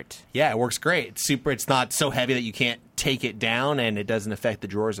smart. Yeah, it works great. It's super. It's not so heavy that you can't take it down, and it doesn't affect the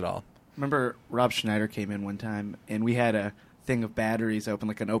drawers at all. Remember Rob Schneider came in one time, and we had a thing of batteries open,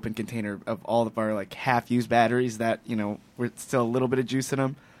 an open container of all of our half-used batteries that were still a little bit of juice in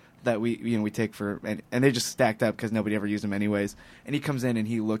them that we take for, and they just stacked up because nobody ever used them anyways. And he comes in and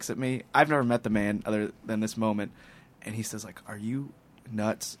he looks at me. I've never met the man other than this moment, and he says "Are you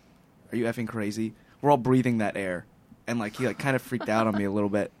nuts? Are you effing crazy? We're all breathing that air," and he kind of freaked out on me a little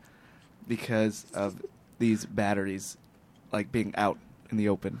bit because of these batteries being out in the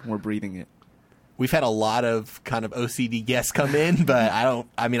open. We're breathing it. We've had a lot of kind of OCD guests come in, but I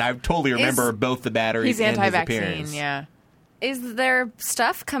totally remember both the batteries He's and his anti-vaccine, appearance. yeah. Is there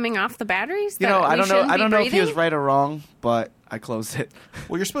stuff coming off the batteries? I don't know. I don't know if he was breathing? right or wrong, but I closed it.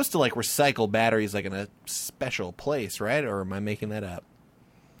 Well, you're supposed to recycle batteries in a special place, right? Or am I making that up?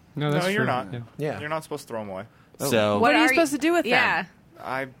 No, No, that's you're true. not. Yeah. You're not supposed to throw them away. So What are you supposed to do with them? Yeah.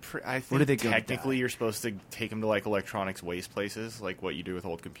 I Where do think they go with technically you're supposed to take them to electronics waste places, like what you do with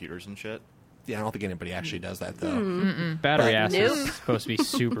old computers and shit. yeah, I don't think anybody actually does that though. Battery acid Nope. is supposed to be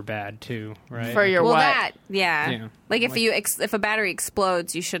super bad too, right? For your Well, what? that, yeah. Yeah. If a battery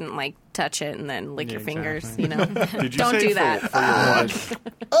explodes, you shouldn't touch it and then lick Yeah, your fingers. exactly. Did you Don't say do that. For your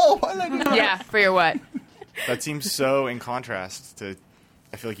what? Oh, why did I do that? Yeah, for your what? That seems so in contrast to.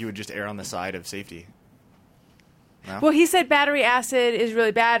 I feel like you would just err on the side of safety. No? Well, he said battery acid is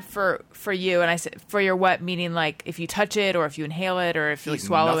really bad for you, and I said for your what, meaning if you touch it or if you inhale it or I if feel you like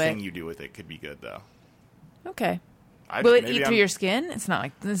swallow nothing it. you do with it could be good though. Okay. I- Will it maybe eat through your skin? It's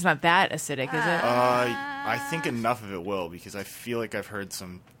not that acidic, is it? I think enough of it will, because I feel like I've heard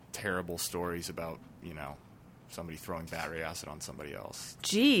some terrible stories about somebody throwing battery acid on somebody else,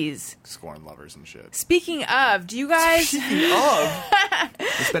 Jeez. scorn lovers and shit. Speaking of, do you guys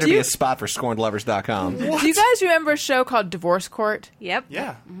This better be a spot for scornedlovers.com. do you guys remember a show called Divorce Court? Yep.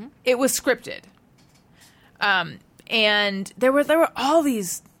 Yeah. It was scripted. And there were all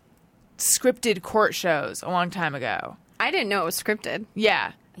these scripted court shows a long time ago. I didn't know it was scripted.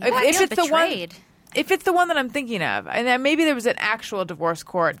 Yeah. You If feel it's the one betrayed. if it's the one that I'm thinking of, and then maybe there was an actual divorce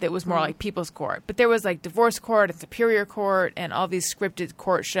court that was more like People's Court, but there was like Divorce Court and Superior Court and all these scripted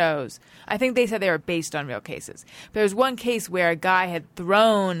court shows. I think they said they were based on real cases. But there was one case where a guy had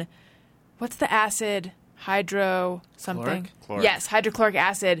thrown, what's the acid? Hydro something. Chloric? Yes, hydrochloric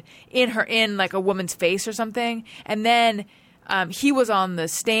acid in like a woman's face or something. And then he was on the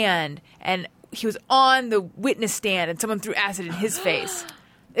stand, and he was on the witness stand, and someone threw acid in his face.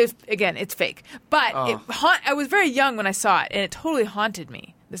 It's fake. But I was very young when I saw it, and it totally haunted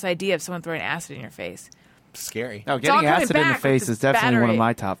me, this idea of someone throwing acid in your face. Scary. No, all getting coming acid in the back with face this is definitely one of battery.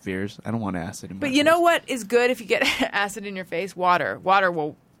 my top fears. I don't want acid in my But face. you know what is good if you get acid in your face? Water. Water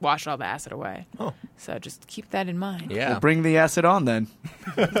will wash all the acid away. Oh. So just keep that in mind. Yeah. Well, bring the acid on then.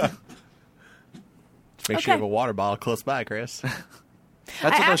 Just make sure Okay. you have a water bottle close by, Chris. That's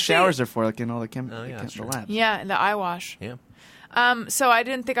what those actually- showers are for, like in all the that's the true. labs. Yeah, and the eye wash. Yeah. So I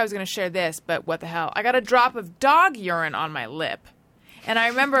didn't think I was going to share this, but what the hell? I got a drop of dog urine on my lip. And I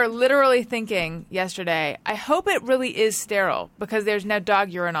remember literally thinking yesterday, I hope it really is sterile because there's no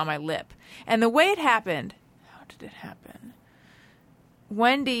dog urine on my lip. And the way it happened, how did it happen?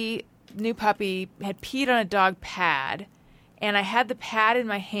 Wendy, new puppy, had peed on a dog pad, and I had the pad in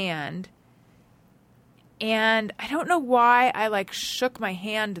my hand. And I don't know why I like shook my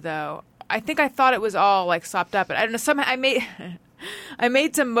hand though. I think I thought it was all like sopped up, but I don't know. Somehow I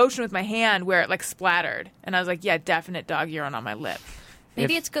made some motion with my hand where it like splattered, and I was like, "Yeah, definite dog urine on my lip."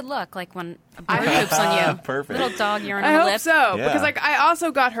 Maybe it's good luck, like when a bird poops on you. Perfect. Little dog urine I on the hope lip. so Yeah. because like I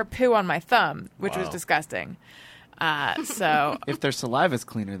also got her poo on my thumb, which was Wow. disgusting. So If their saliva's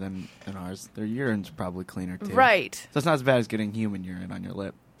cleaner than ours, their urine's probably cleaner too. right, So it's not as bad as getting human urine on your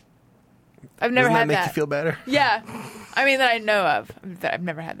lip. I've never Doesn't had that make that. you feel better? Yeah. I mean, that I know of. That I've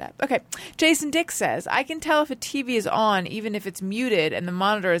never had that. Okay. Jason Dick says, I can tell if a TV is on, even if it's muted and the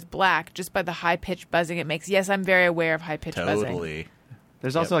monitor is black, just by the high-pitched buzzing it makes. Yes, I'm very aware of high-pitched buzzing. Totally.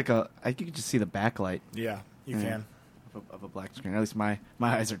 There's also like I think you can just see the backlight Yeah, you can. of a black screen. At least my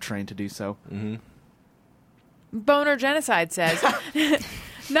eyes are trained to do so. Boner Genocide says,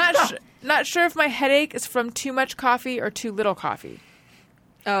 not sure if my headache is from too much coffee or too little coffee.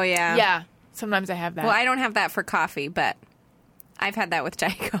 Oh, yeah. Yeah. Sometimes I have that. Well, I don't have that for coffee, but I've had that with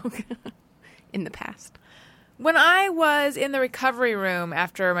Diet Coke in the past. When I was in the recovery room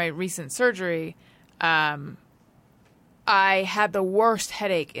after my recent surgery, I had the worst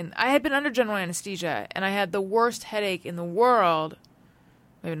headache. I had been under general anesthesia, and I had the worst headache in the world.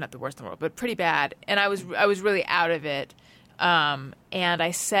 Maybe not the worst in the world, but pretty bad. And I was really out of it. And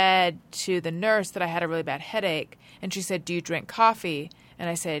I said to the nurse that I had a really bad headache, and she said, "Do you drink coffee?" And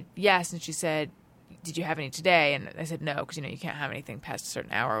I said, "Yes." And she said, "Did you have any today?" And I said, "No, because you can't have anything past a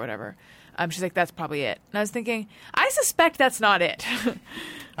certain hour or whatever." She's like, "That's probably it." And I was thinking, I suspect that's not it.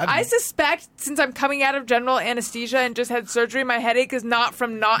 I suspect since I'm coming out of general anesthesia and just had surgery, my headache is not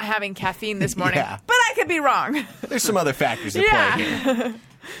from not having caffeine this morning. Yeah. But I could be wrong. There's some other factors at Yeah. play here.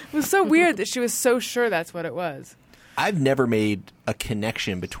 It was so weird that she was so sure that's what it was. I've never made a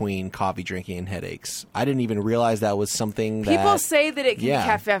connection between coffee drinking and headaches. I didn't even realize that was something that People say that it can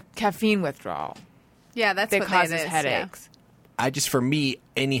Yeah. be caffeine withdrawal Yeah, that's that what causes that is. headaches. for me,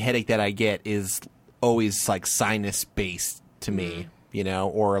 any headache that I get is always like sinus based to me,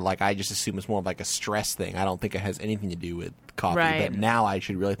 or like I just assume it's more of like a stress thing. I don't think it has anything to do with coffee, Right. but now I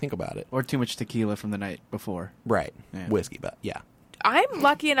should really think about it. Or too much tequila from the night before. Right. Yeah. Whiskey, but yeah. I'm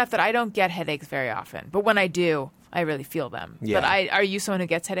lucky enough that I don't get headaches very often, but when I do, I really feel them. Yeah. But are you someone who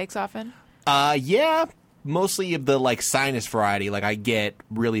gets headaches often? Yeah, mostly of the like sinus variety. Like I get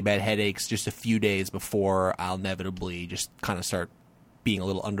really bad headaches just a few days before I'll inevitably just kind of start being a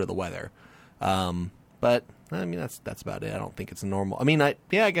little under the weather. But I mean that's about it. I don't think it's normal. I mean,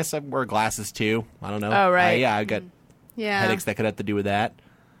 I guess I wear glasses too. I don't know. Oh, right. I got Yeah. headaches that could have to do with that.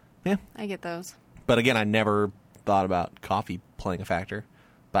 Yeah, I get those. but again, I never thought about coffee playing a factor.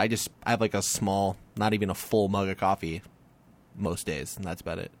 But I have like a small, not even a full mug of coffee most days, and that's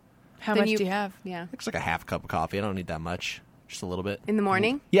about it. How Then much do you have? Yeah. It's like a half cup of coffee. I don't need that much. Just a little bit. In the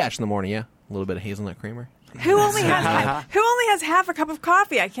morning? Yeah, just in the morning, yeah. A little bit of hazelnut creamer. Who only has half a cup of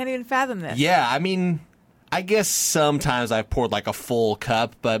coffee? I can't even fathom this. Yeah, I mean, I guess sometimes I've poured like a full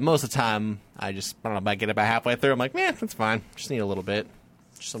cup, but most of the time I don't know, I get about halfway through. I'm like, man, that's fine. Just need a little bit.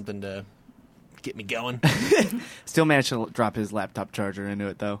 Just something to get me going. Still managed to drop his laptop charger into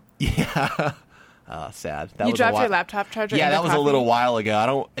it though. Yeah. Sad. That You was dropped a your laptop charger? Yeah, in the that was a coffee? little while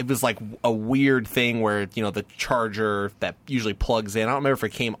ago. It was like a weird thing where, the charger that usually plugs in, I don't remember if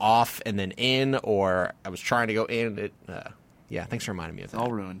it came off and then in, or I was trying to go in. Yeah, thanks for reminding me of that.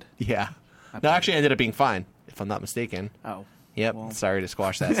 All ruined. Yeah. No, actually, it ended up being fine, if I'm not mistaken. Oh. Yep. Well. Sorry to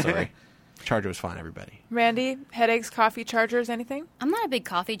squash that story. Charger was fine, everybody. Randy, headaches, coffee, chargers, anything? I'm not a big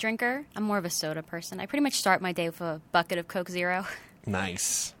coffee drinker. I'm more of a soda person. I pretty much start my day with a bucket of Coke Zero.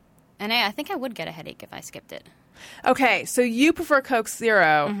 Nice. And I think I would get a headache if I skipped it. Okay, so you prefer Coke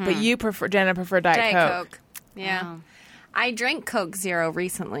Zero, but Jenna prefer Diet Coke. Yeah. Oh. I drank Coke Zero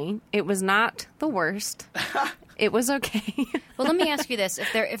recently. It was not the worst. It was okay. Well, let me ask you this: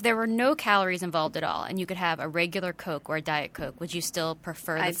 if there were no calories involved at all, and you could have a regular Coke or a Diet Coke, would you still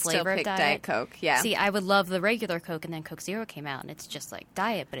prefer the I'd flavor still pick of Diet Coke, yeah. See, I would love the regular Coke, and then Coke Zero came out, and it's just like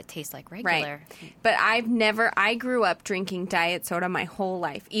Diet, but it tastes like regular. Right. But I grew up drinking diet soda my whole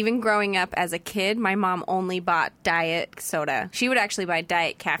life. Even growing up as a kid, my mom only bought diet soda. She would actually buy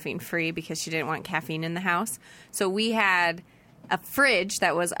diet caffeine free because she didn't want caffeine in the house. So we had a fridge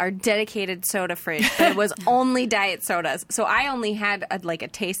that was our dedicated soda fridge, but it was only diet sodas. So I only had a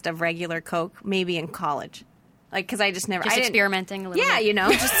taste of regular Coke maybe in college. Like, because I just never... Just I didn't- experimenting a little Yeah, bit. you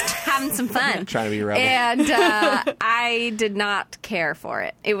know, just having some fun. Trying to be a rebel. And I did not care for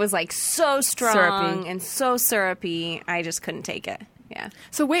it. It was like so strong Syrupy. and so syrupy. I just couldn't take it. Yeah.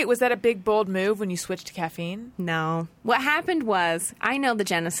 So wait, was that a big, bold move when you switched to caffeine? No. What happened was, I know the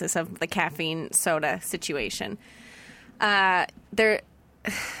genesis of the caffeine soda situation. There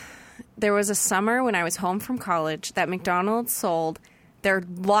was a summer when I was home from college that McDonald's sold their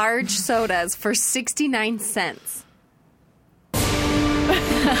large sodas for 69 cents.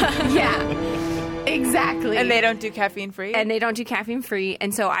 Yeah, exactly. And they don't do caffeine free? And they don't do caffeine free.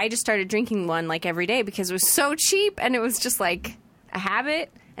 And so I just started drinking one like every day because it was so cheap and it was just like a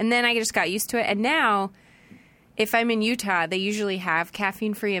habit. And then I just got used to it. And now, if I'm in Utah, they usually have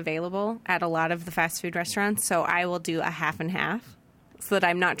caffeine free available at a lot of the fast food restaurants. So I will do a half and half so that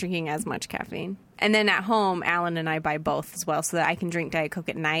I'm not drinking as much caffeine. And then at home, Alan and I buy both as well so that I can drink Diet Coke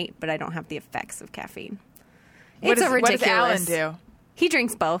at night, but I don't have the effects of caffeine. What It's does- a what does ridiculous. Alan do? He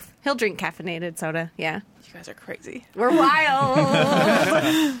drinks both. He'll drink caffeinated soda. Yeah. You guys are crazy. We're wild.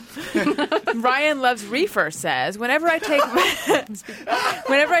 Ryan Loves Reefer says, whenever I take vitamins,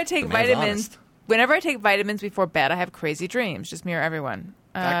 whenever I take vitamins before bed, I have crazy dreams. Just mirror everyone.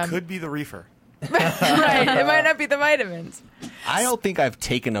 That could be the reefer. Right. It might not be the vitamins. I don't think I've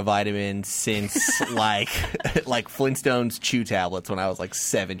taken a vitamin since like Flintstones chew tablets when I was like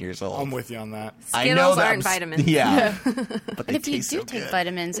 7 years old. I'm with you on that. I Skittles know that aren't vitamins. Yeah, but But they if you taste do so take good.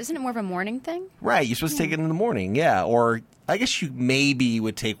 vitamins, isn't it more of a morning thing? Right, you're supposed to take it in the morning, yeah. Or I guess you maybe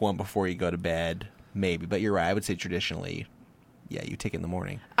would take one before you go to bed, maybe. But you're right. I would say traditionally, yeah, you take it in the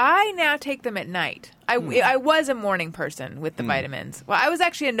morning. I now take them at night. I was a morning person with the vitamins. Well, I was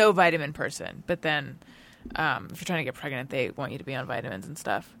actually a no vitamin person, but then if you're trying to get pregnant, they want you to be on vitamins and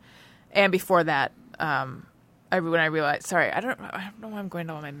stuff. And before that, when I realized, sorry, I don't know why I'm going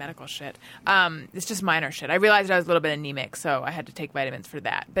to all my medical shit. It's just minor shit. I realized I was a little bit anemic, so I had to take vitamins for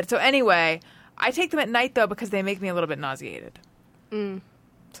that. But so anyway, I take them at night though because they make me a little bit nauseated.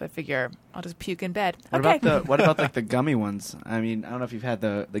 So I figure I'll just puke in bed. What Okay. about like the gummy ones? I mean, I don't know if you've had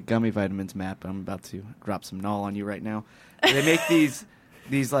the gummy vitamins map. I'm about to drop some null on you right now. They make these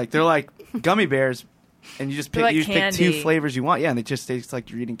like they're like gummy bears, and you just They're pick like pick two candy. flavors you want. Yeah, and it just tastes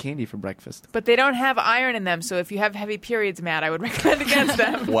like you're eating candy for breakfast. But they don't have iron in them, so if you have heavy periods, Matt, I would recommend against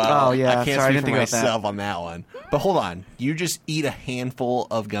them. Well, Oh, yeah, I can't sorry, I speak didn't for think about that. myself on that one. But hold on, you just eat a handful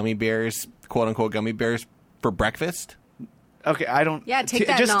of gummy bears, quote unquote gummy bears, for breakfast? Okay, I don't. Yeah, take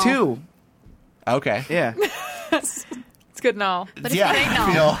that just null. two. Okay. Yeah. It's good and all. But if Yeah, they,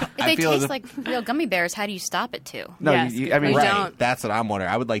 I feel- if I they feel as taste if- like real gummy bears, how do you stop it too? No, Yes, I good mean, We Right. don't. That's what I'm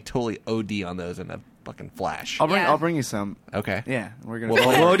wondering. I would like totally OD on those in a fucking flash. Yeah. I'll bring you some. Okay. Yeah, we're gonna What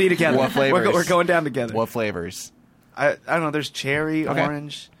we'll flavor? OD together. What flavors? We're going down together. What flavors? I don't know. There's cherry, Okay.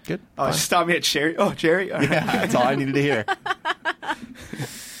 orange. Good. Oh, Fine. stop me at cherry. Oh, cherry. All right. Yeah, that's all I needed to hear.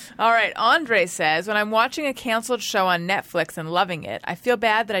 All right, Andre says, when I'm watching a canceled show on Netflix and loving it, I feel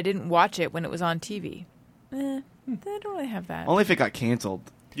bad that I didn't watch it when it was on TV. I don't really have that. Only if it got canceled.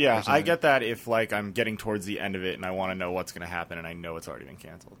 Yeah, Or something. I get that if like I'm getting towards the end of it and I want to know what's going to happen and I know it's already been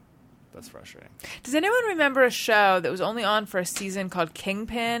canceled. That's frustrating. Does anyone remember a show that was only on for a season called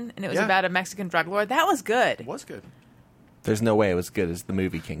Kingpin, and it was Yeah. about a Mexican drug lord? That was good. It was good. There's no way it was good as the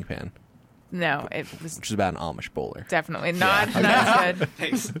movie Kingpin, No, it was which is about an Amish bowler. definitely not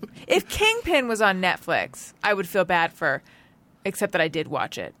as good. If Kingpin was on Netflix, I would feel bad for, except that I did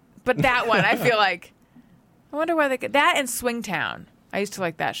watch it. But that one, I feel like, I wonder why they get that and Swingtown. I used to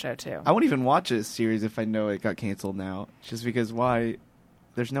like that show too. I won't even watch a series if I know it got canceled now. Just because why?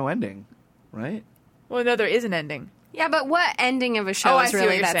 There's no ending, right? Well, no, there is an ending. Yeah, but what ending of a show Oh, I is see what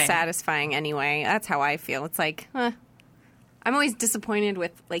really you're that saying. satisfying anyway? That's how I feel. It's like, I'm always disappointed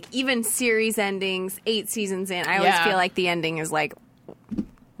with, like, even series endings, 8 seasons in. I always Yeah. feel like the ending is like,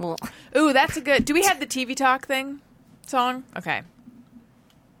 Well, Ooh, that's a good. Do we have the TV Talk song? Okay.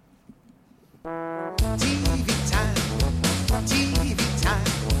 TV time, TV time,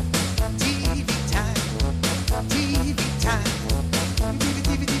 TV time, TV time,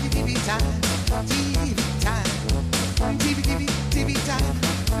 TV time, TV time, TV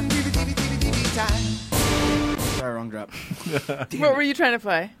time, TV time. Sorry, wrong drop. What were you trying to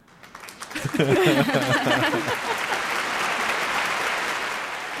play?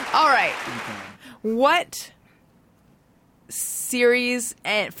 All right. What series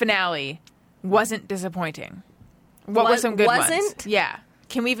and finale wasn't disappointing? What were some good ones? Wasn't? Yeah.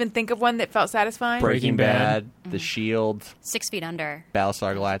 Can we even think of one that felt satisfying? Breaking Bad, The Shield, 6 Feet Under.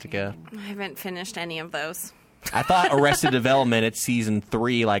 Battlestar Galactica. I haven't finished any of those. I thought Arrested Development at season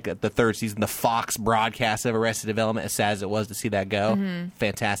 3, like the third season, the Fox broadcast of Arrested Development, as sad as it was to see that go,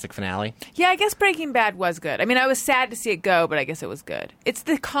 fantastic finale. Yeah, I guess Breaking Bad was good. I mean, I was sad to see it go, but I guess it was good. It's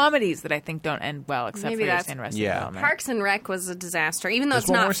the comedies that I think don't end well, except Maybe for that's- Arrested Yeah. Development. Parks and Rec was a disaster, even though There's it's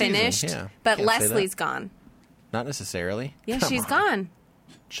one more not season, finished. yeah. But Can't say that. Leslie's gone. Not necessarily. Yeah, Come she's on. gone.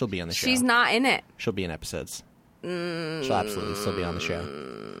 She'll be on the show. She's not in it. She'll be in episodes. She'll absolutely still be on the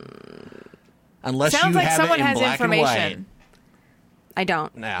show. Unless Sounds you like have someone it in has black and white. information. I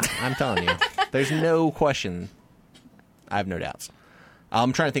don't. Nah, I'm telling you. There's no question. I have no doubts.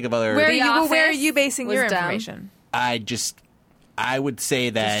 I'm trying to think of other... Where are The you Office basing was your dumb. information? I would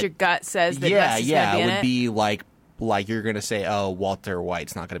say that... Just your gut says that yeah, Rusty's yeah, gonna be it in would it? be like you're going to say, oh, Walter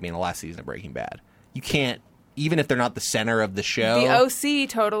White's not going to be in the last season of Breaking Bad. You can't, even if they're not the center of the show... The OC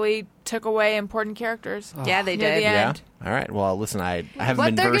totally took away important characters. Yeah, they Near did. the Yeah. end. All right. Well, listen, I haven't What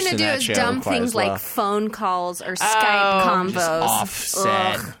been they're versed gonna in do that is show dumb quite things as well. like phone calls or Skype combos. Just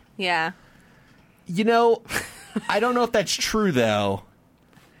offset. Ugh. Yeah. You know, I don't know if that's true though,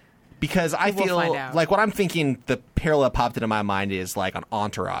 because I We'll feel find out. like what I'm thinking. The parallel popped into my mind is like on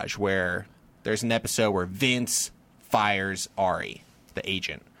Entourage, where there's an episode where Vince fires Ari, the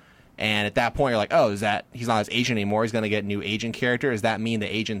agent, and at that point you're like, oh, is that he's not his agent anymore? He's going to get a new agent character. Does that mean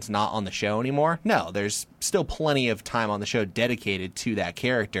the agent's not on the show anymore? No, there's still plenty of time on the show dedicated to that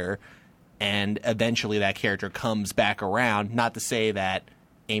character, and eventually that character comes back around. Not to say that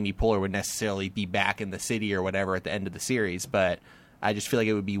Amy Poehler would necessarily be back in the city or whatever at the end of the series, but I just feel like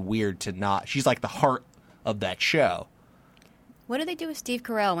it would be weird to not. She's like the heart of that show. What did they do with Steve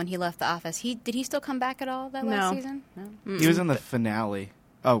Carell when he left The Office? Did he still come back at all that last No. season? No. He was in the finale.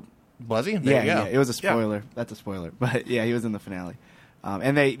 Oh, Was he? There yeah, you go. yeah. It was a spoiler. That's a spoiler. But yeah, he was in the finale.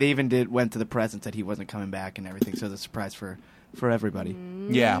 And they even went to the press and said he wasn't coming back and everything. So it was a surprise for everybody.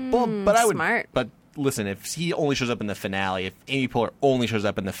 Yeah, well, but I would. smart. But listen, if he only shows up in the finale, if Amy Poehler only shows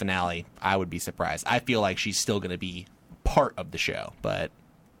up in the finale, I would be surprised. I feel like she's still going to be part of the show, but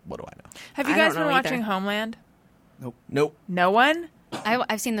what do I know? Have you I guys don't been know watching either. Homeland? Nope. No one?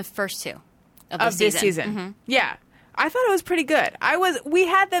 I've seen the first two of Of this season. Yeah. I thought it was pretty good. We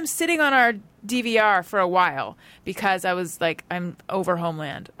had them sitting on our DVR for a while because I was like, I'm over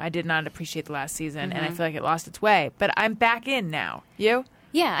Homeland. I did not appreciate the last season, and I feel like it lost its way. But I'm back in now. You?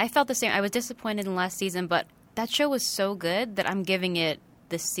 Yeah, I felt the same. I was disappointed in last season, but that show was so good that I'm giving it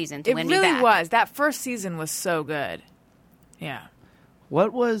this season to It win me really back. was. That first season was so good. Yeah.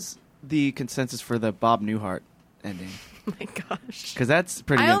 What was the consensus for the Bob Newhart ending? Oh my gosh. Because that's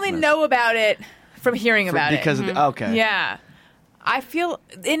pretty. I only infamous. know about it from hearing about because it. of the, okay. Yeah. I feel,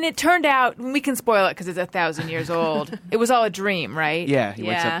 and it turned out, we can spoil it because it's 1,000 years old. It was all a dream, right? Yeah, he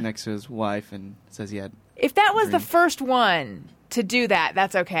wakes Yeah. up next to his wife and says he had. If that was the Dream. first one to do that,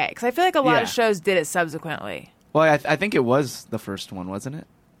 that's okay. Because I feel like a lot Yeah. of shows did it subsequently. Well, I think it was the first one, wasn't it?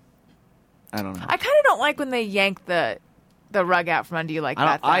 I don't know. I kind of don't like when they yank the rug out from under you like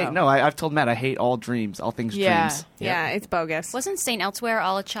that. Though. I've told Matt I hate all dreams, all things Yeah. dreams. Yeah, it's bogus. Wasn't St. Elsewhere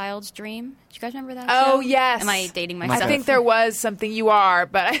all a child's dream? Do you guys remember that Oh, show? yes. Am I dating I myself? I think there was something you are,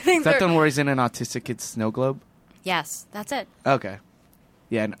 but I think Is that there, the one where he's in an autistic kid's snow globe? Yes, that's it. Okay.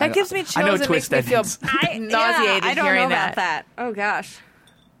 Yeah, and that gives me chills. I know It twist makes me feel endings. nauseated I don't hearing know about that. Oh gosh.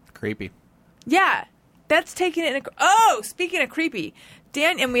 Creepy. Yeah, that's taking it. Oh, speaking of creepy,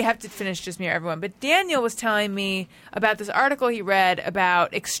 and we have to finish just near everyone. But Daniel was telling me about this article he read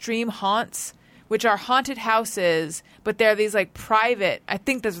about extreme haunts, which are haunted houses, but they're these like private. I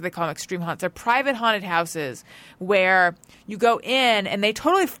think that's what they call them, extreme haunts. They're private haunted houses where you go in and they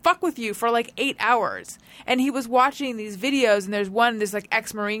totally fuck with you for like 8 hours. And he was watching these videos, and there's this like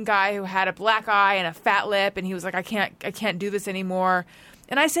ex-Marine guy who had a black eye and a fat lip, and he was like, I can't do this anymore.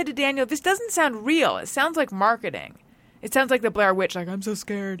 And I said to Daniel, this doesn't sound real. It sounds like marketing. It sounds like the Blair Witch, like, I'm so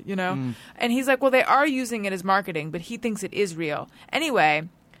scared, you know? And he's like, well, they are using it as marketing, but he thinks it is real. Anyway,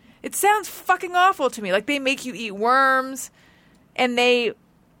 it sounds fucking awful to me. Like, they make you eat worms, and they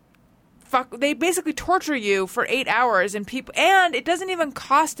they basically torture you for 8 hours, and it doesn't even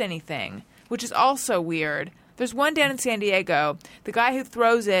cost anything, which is also weird. There's one down in San Diego. The guy who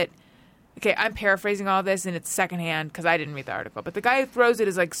throws it, okay, I'm paraphrasing all this and it's secondhand because I didn't read the article, but the guy who throws it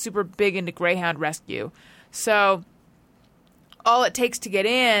is like super big into greyhound rescue. So all it takes to get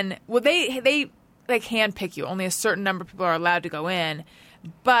in, well, they like hand pick you. Only a certain number of people are allowed to go in,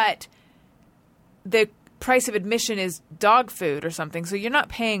 but the price of admission is dog food or something, so you're not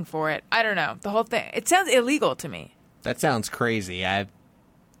paying for it. I don't know. The whole thing, it sounds illegal to me. That sounds crazy. I'm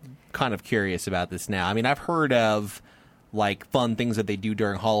kind of curious about this now. I mean, I've heard of like fun things that they do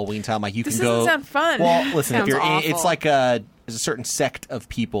during Halloween time. Like you This can go. doesn't sound fun. Well, listen, if Sounds you're in, awful. it's like there's a certain sect of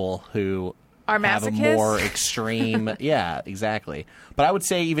people who Are have a masochists? more extreme. Yeah, exactly. But I would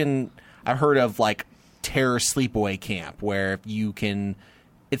say even I've heard of like terror sleepaway camp where you can.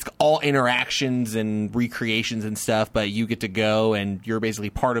 It's all interactions and recreations and stuff, but you get to go and you're basically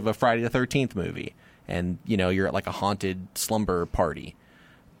part of a Friday the 13th movie. And, you're at like a haunted slumber party.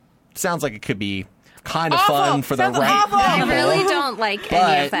 Sounds like it could be kind of Awful. fun for the Sounds right awful. I people. really don't like any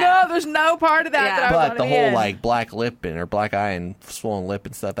But- of that. No, there's no part of that Yeah. that I But want the to whole in. like black lip or black eye and swollen lip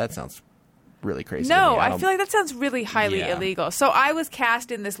and stuff, that sounds really crazy. to No, me. I don't- feel like that sounds really highly Yeah. illegal. So I was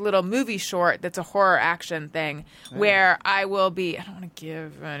cast in this little movie short that's a horror action thing where I will be, I don't want to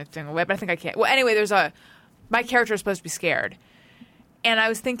give anything away, but I think I can. Well, anyway, my character is supposed to be scared. And I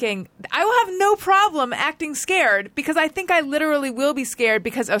was thinking, I will have no problem acting scared because I think I literally will be scared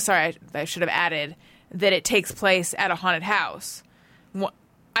because, I should have added that it takes place at a haunted house.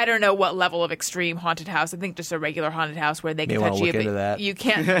 I don't know what level of extreme haunted house. I think just a regular haunted house where they can May wanna touch you, look but into that. you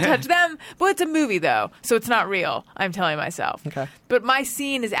can't touch them. Well, it's a movie, though, so it's not real, I'm telling myself. Okay. But my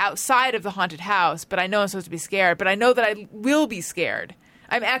scene is outside of the haunted house, but I know I'm supposed to be scared, but I know that I will be scared.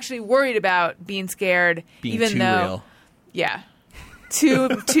 I'm actually worried about being scared, Being even too though... real. Yeah. Too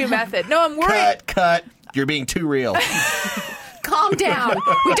method. No, I'm worried. Cut. You're being too real. Calm down.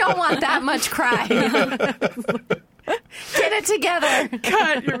 We don't want that much crying. Get it together.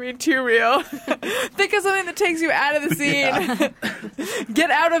 Cut, you're being too real. Think of something that takes you out of the scene. Get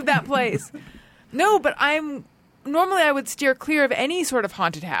out of that place. No, but normally I would steer clear of any sort of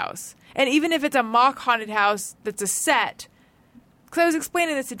haunted house. And even if it's a mock haunted house that's a set, because I was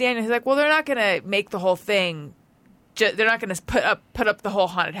explaining this to Daniel, he's like, well, they're not going to make the whole thing. They're not going to put up the whole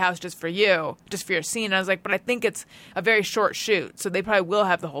haunted house just for you, just for your scene. And I was like, but I think it's a very short shoot, so they probably will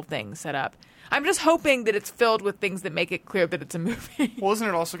have the whole thing set up. I'm just hoping that it's filled with things that make it clear that it's a movie. Well, isn't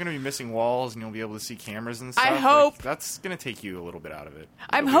it also going to be missing walls and you'll be able to see cameras and stuff? I hope. Like, that's going to take you a little bit out of it.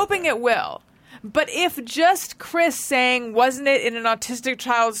 I'm You'll be hoping okay. it will. But if just Chris saying, wasn't it in an autistic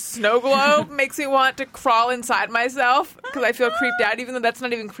child's snow globe, makes me want to crawl inside myself because I feel creeped out, even though that's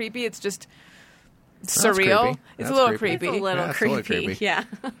not even creepy, it's just surreal. creepy. It's That's a little creepy. creepy. It's a little Yeah, it's a little creepy. creepy. Yeah.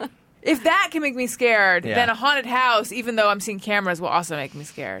 If that can make me scared, Yeah. then a haunted house, even though I'm seeing cameras, will also make me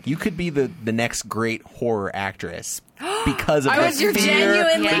scared. You could be the next great horror actress because of I the was your fear,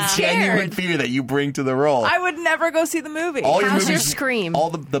 genuinely the scared. genuine fear that you bring to the role. I would never go see the movie. all your How's movies, your Scream?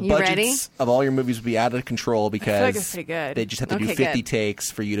 All the You budgets ready? of all your movies would be out of control because like it's pretty good. they just have to do Okay, 50 good. takes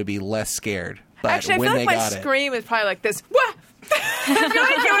for you to be less scared. But Actually, I when feel they like my got it, scream is probably like this. Wah! I feel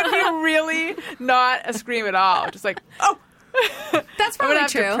like it would be really not a scream at all. Just like, oh. That's I'm going probably to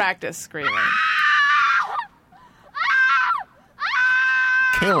have true. to practice screaming.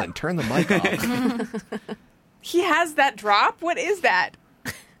 Kaylin, turn the mic off. He has that drop? What is that?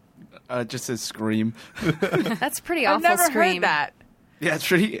 It just says scream. That's pretty I've awful never scream. heard that. Yeah, it's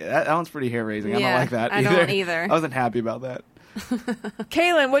pretty. That one's pretty hair raising. I Yeah, don't like that. I don't either. I wasn't happy about that.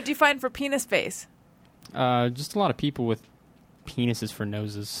 Kaylin, what do you find for penis face? Just a lot of people with penises for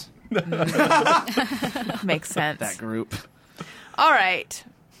noses. Makes sense. That group. All right.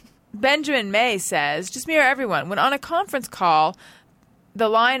 Benjamin May says, just mirror everyone. When on a conference call, the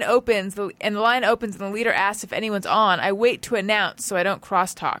line opens and the leader asks if anyone's on, I wait to announce so I don't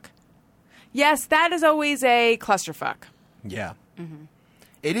crosstalk. Yes, that is always a clusterfuck. Yeah.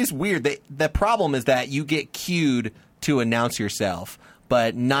 It is weird. The problem is that you get cued to announce yourself,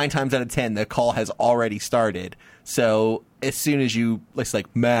 but 9 times out of 10, the call has already started. So as soon as it's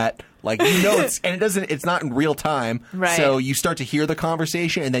like Matt, like it's not in real time. Right. So you start to hear the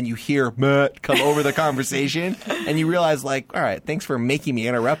conversation, and then you hear Matt come over the conversation, and you realize like, all right, thanks for making me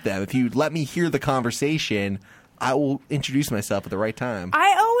interrupt them. If you let me hear the conversation, I will introduce myself at the right time.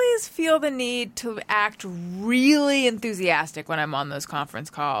 I always feel the need to act really enthusiastic when I'm on those conference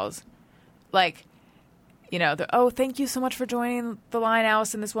calls. Like, thank you so much for joining the line,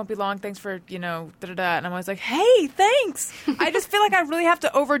 Allison. This won't be long. Thanks for, da-da-da. And I'm always like, hey, thanks. I just feel like I really have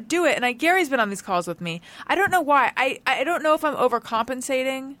to overdo it. And Gary's been on these calls with me. I don't know why. I don't know if I'm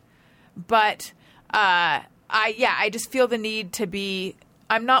overcompensating, but I just feel the need to be.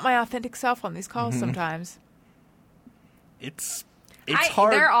 I'm not my authentic self on these calls sometimes. It's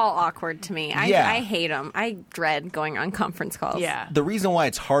hard. They're all awkward to me. Yeah. I hate them. I dread going on conference calls. Yeah. The reason why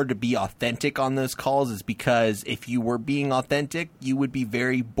it's hard to be authentic on those calls is because if you were being authentic, you would be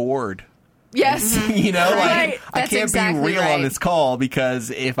very bored. Yes. You know, Right. I That's can't exactly be real right. on this call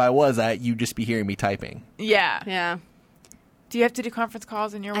because if I was, you'd just be hearing me typing. Yeah. Yeah. Do you have to do conference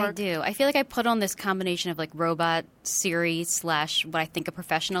calls in your work? I do. I feel like I put on this combination of like robot Siri / what I think a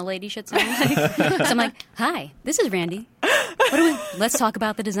professional lady should sound like. So I'm like, "Hi, this is Randy. Let's talk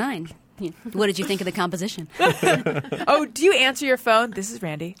about the design. What did you think of the composition?" Oh, do you answer your phone? This is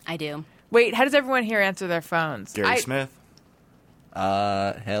Randy. I do. Wait, how does everyone here answer their phones? Gary Smith.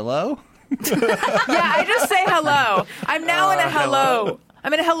 Hello? Yeah, I just say hello. I'm now in a hello.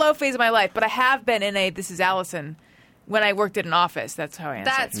 I'm in a hello phase of my life, but I have been in a this is Allison when I worked at an office. That's how I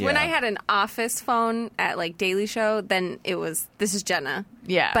answered. That's when I had an office phone at like Daily Show, then it was this is Jenna.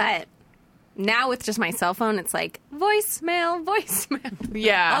 Yeah. But now with just my cell phone, it's like voicemail.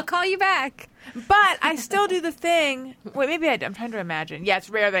 Yeah. I'll call you back. But I still do the thing. Wait, maybe I'm trying to imagine. Yeah, it's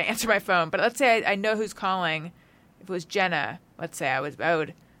rare that I answer my phone. But let's say I know who's calling. If it was Jenna, let's say I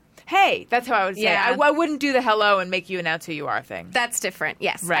would. Hey, that's how I would say. Yeah. I wouldn't do the hello and make you announce who you are thing. That's different.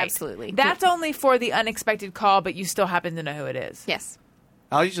 Yes, Right. absolutely. That's only for the unexpected call, but you still happen to know who it is. Yes.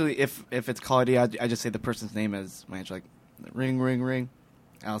 I'll usually, if it's Call ID, I just say the person's name as my answer, like ring, ring, ring,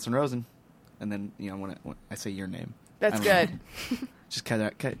 Allison Rosen, and then when I say your name. That's I good. don't know. Just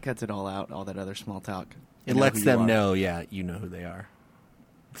cuts it all out, all that other small talk. It You lets who you them are. know, you know who they are.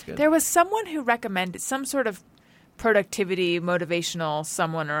 It's good. There was someone who recommended some sort of productivity, motivational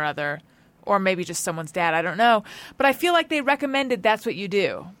someone or other, or maybe just someone's dad. I don't know. But I feel like they recommended that's what you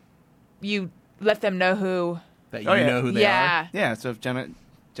do. You let them know who. That you know who they are? Yeah, so if Jenna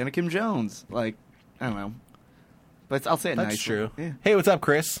Kim Jones, like, I don't know. But I'll say it That's nicely. true. Yeah. Hey, what's up,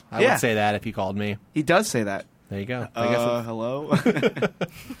 Chris? I would say that if you called me. He does say that. There you go. Hello?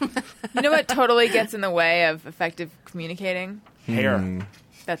 You know what totally gets in the way of effective communicating? Hair.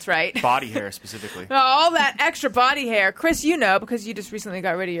 That's right. Body hair specifically. Oh, all that extra body hair. Chris, you know, because you just recently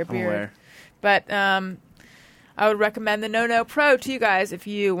got rid of your I'm beard. aware. But I would recommend the No Pro to you guys if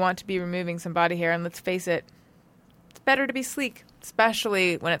you want to be removing some body hair. And let's face it, it's better to be sleek,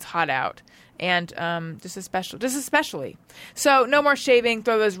 especially when it's hot out. And just especially. So no more shaving.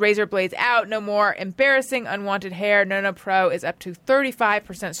 Throw those razor blades out. No more embarrassing, unwanted hair. No Pro is up to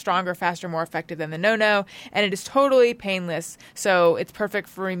 35% stronger, faster, more effective than the No. And it is totally painless. So it's perfect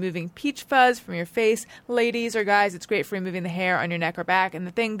for removing peach fuzz from your face. Ladies or guys, it's great for removing the hair on your neck or back. And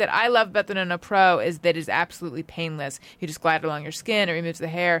the thing that I love about the No Pro is that it is absolutely painless. You just glide it along your skin. It removes the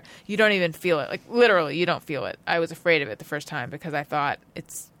hair. You don't even feel it. Like, literally, you don't feel it. I was afraid of it the first time because I thought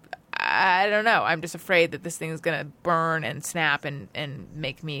I don't know. I'm just afraid that this thing is going to burn and snap and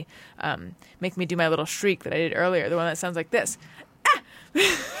make me do my little shriek that I did earlier, the one that sounds like this. Ah!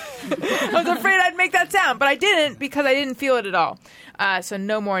 I was afraid I'd make that sound, but I didn't because I didn't feel it at all. So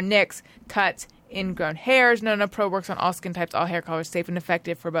no more nicks, cuts, ingrown hairs. No Pro works on all skin types, all hair colors, safe and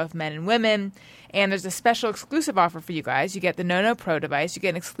effective for both men and women. And there's a special exclusive offer for you guys. You get the No Pro device. You get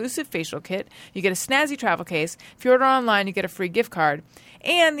an exclusive facial kit. You get a snazzy travel case. If you order online, you get a free gift card.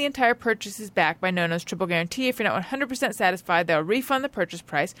 And the entire purchase is backed by Nono's triple guarantee. If you're not 100% satisfied, they'll refund the purchase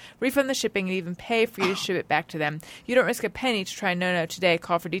price, refund the shipping, and even pay for you to ship it back to them. You don't risk a penny to try Nono today.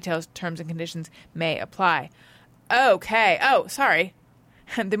 Call for details. Terms and conditions may apply. Okay. Oh, sorry.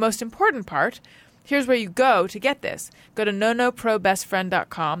 The most important part. Here's where you go to get this. Go to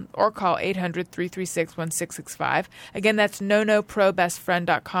nonoprobestfriend.com or call 800-336-1665. Again, that's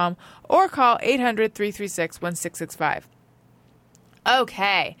nonoprobestfriend.com or call 800-336-1665.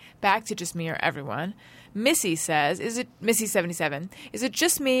 Okay, back to Just Me or Everyone. Missy says, Missy77, is it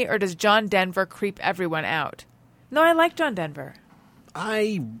just me or does John Denver creep everyone out? No, I like John Denver.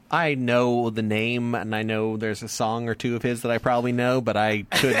 I know the name, and I know there's a song or two of his that I probably know, but I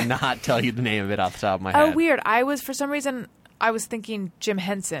could not tell you the name of it off the top of my head. Oh, weird. For some reason, I was thinking Jim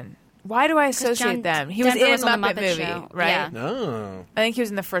Henson. Why do I associate them? He was Denver in on the Muppet movie, Show. right? Yeah. Oh. I think he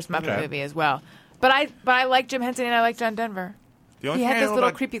was in the first Muppet Okay. movie as well. But I like Jim Henson and I like John Denver. The only He thing had I those know little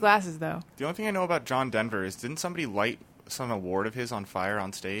about- creepy glasses, though. The only thing I know about John Denver is didn't somebody light some award of his on fire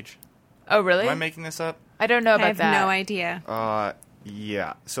on stage? Oh, really? Am I making this up? I don't know about I have that. no idea.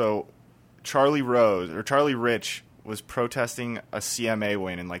 Yeah. So Charlie Rich was protesting a CMA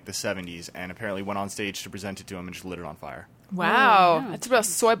win in like the 70s and apparently went on stage to present it to him and just lit it on fire. Wow. That's real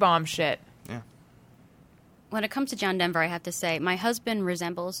soy bomb shit. Yeah. When it comes to John Denver, I have to say my husband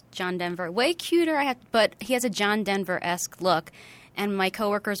resembles John Denver. Way cuter, but he has a John Denver-esque look. And my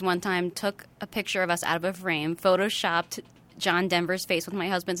coworkers one time took a picture of us out of a frame, photoshopped John Denver's face with my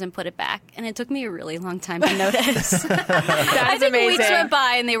husband's and put it back. And it took me a really long time to notice. I think amazing. weeks went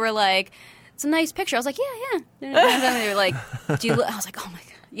by and they were like, it's a nice picture. I was like, yeah. And they were like, do you look? I was like, oh my God.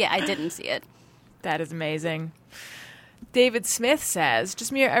 Yeah, I didn't see it. That is amazing. David Smith says,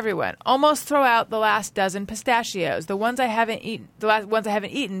 just me or everyone, almost throw out the last dozen pistachios. The ones I haven't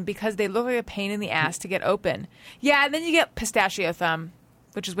eaten because they look like a pain in the ass to get open. Yeah, and then you get pistachio thumb,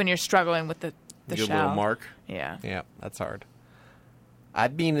 which is when you're struggling with the Good shell. little mark. Yeah. Yeah, that's hard. I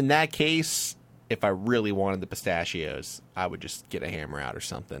mean, in that case, if I really wanted the pistachios, I would just get a hammer out or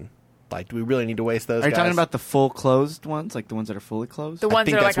something. Like, do we really need to waste those? Are you guys? talking about the full closed ones, like the ones that are fully closed? The I ones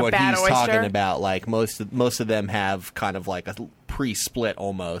think that are that's like a what bad he's oyster? talking about. Like most of them have kind of like a pre-split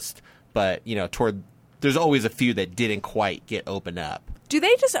almost, but there's always a few that didn't quite get opened up. Do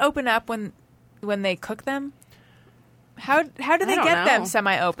they just open up when they cook them? How do they don't get know. them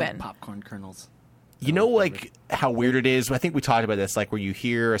semi-open? Popcorn kernels. You know, like how weird it is. I think we talked about this. Like where you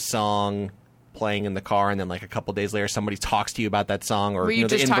hear a song playing in the car, and then like a couple days later, somebody talks to you about that song, or Were you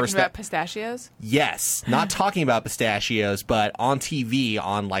the just inverse. talking about pistachios? Yes, not talking about pistachios, but on TV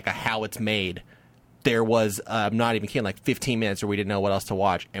on like a How It's Made, there was I'm not even kidding, like 15 minutes where we didn't know what else to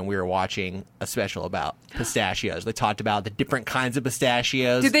watch, and we were watching a special about pistachios. They talked about the different kinds of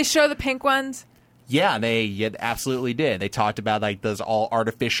pistachios. Did they show the pink ones? Yeah, they absolutely did. They talked about like those all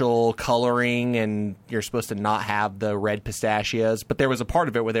artificial coloring, and you're supposed to not have the red pistachios. But there was a part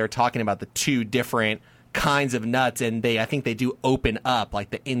of it where they were talking about the two different kinds of nuts, and I think they do open up, like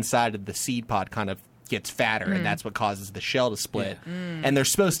the inside of the seed pod kind of gets fatter, and that's what causes the shell to split. And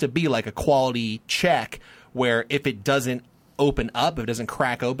there's supposed to be like a quality check where if it doesn't open up, if it doesn't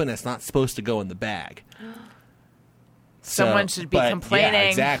crack open, it's not supposed to go in the bag. Someone should be complaining. Yeah,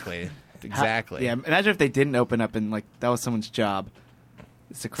 exactly. Exactly. Yeah, imagine if they didn't open up and like that was someone's job,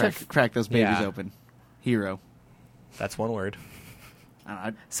 is to crack those babies Yeah. open. Hero. That's one word. I don't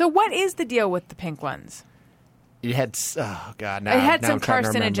know, So what is the deal with the pink ones? It had now It had now some I'm trying to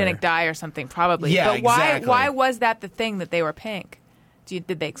carcinogenic remember. dye or something, probably. Yeah, but why? exactly. Why was that the thing that they were pink? Did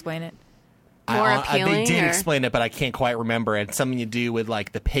they explain it? More They appealing, did or- explain it, but I can't quite remember. It's something to do with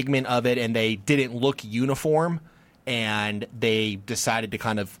like the pigment of it, and they didn't look uniform, and they decided to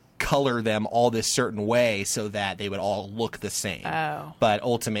kind of color them all this certain way so that they would all look the same. Oh. But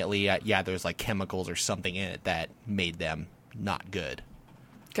ultimately, there's like chemicals or something in it that made them not good.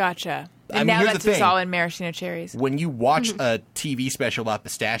 Gotcha. And I mean, now here's that's the just thing. all in maraschino cherries. When you watch a TV special about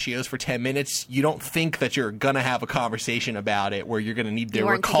pistachios for 10 minutes, you don't think that you're going to have a conversation about it where you're going to need to You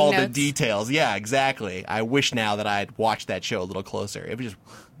weren't recall taking the notes? details. Yeah, exactly. I wish now that I had watched that show a little closer. It was just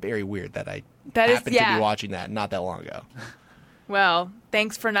very weird that I happened to be watching that not that long ago. Well,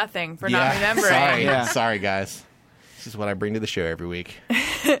 thanks for nothing, for not remembering. Sorry. Yeah. Sorry, guys. This is what I bring to the show every week.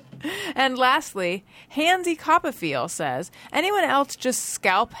 And lastly, Hansy Copperfield says, anyone else just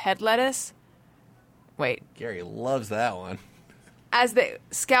scalp head lettuce? Wait. Gary loves that one. As they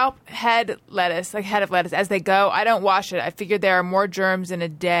scalp head lettuce, like head of lettuce, as they go, I don't wash it. I figured there are more germs in a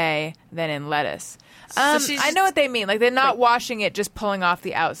day than in lettuce. she's I know what they mean. Like they're not washing it, just pulling off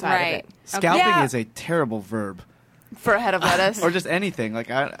the outside Right. of it. Scalping Yeah. is a terrible verb, For a head of lettuce. or just anything.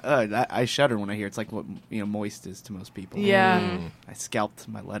 Like I shudder when I hear it's like what moist is to most people. Yeah. I scalped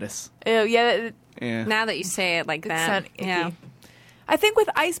my lettuce. Ew, yeah. Yeah. Now that you say it like It that, sound icky. yeah. I think with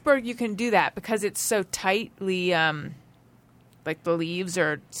iceberg you can do that because it's so tightly, like the leaves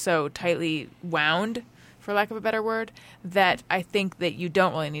are so tightly wound, for lack of a better word, that I think that you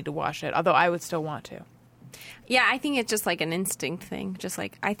don't really need to wash it. Although I would still want to. Yeah, I think it's just like an instinct thing. Just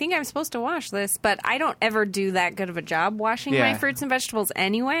like, I think I'm supposed to wash this, but I don't ever do that good of a job washing Yeah. my fruits and vegetables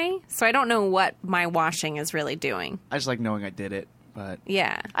anyway, so I don't know what my washing is really doing. I just like knowing I did it, but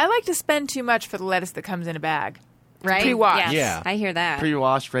Yeah. I like to spend too much for the lettuce that comes in a bag. Right? Pre-washed. Yes, Yeah. I hear that.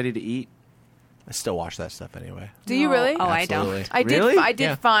 pre-washed, ready to eat. I still wash that stuff anyway. Do you really? Oh, I Absolutely. don't. I did. Really? I did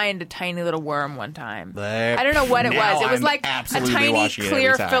Yeah. find a tiny little worm one time. There. I don't know what it Now was. It was I'm like a absolutely tiny washing it every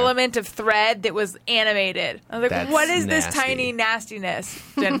clear time. filament of thread that was animated. I was like, That's "What is this nasty. tiny nastiness?"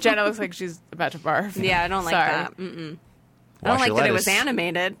 Jenna looks like she's about to barf. Yeah, I don't like Sorry. that. Mm-mm. I don't Wash like your that it was lettuce.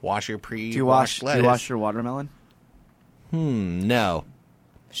 animated. Wash your Do you wash? Do lettuce. you wash your watermelon? No.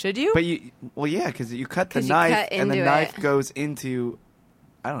 Should you? But yeah, because you cut the 'Cause you knife, cut and the into knife it. goes into.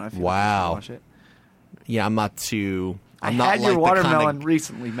 I don't know if you Wow. wash it. Yeah, I'm not too. I'm I not had like your watermelon the kind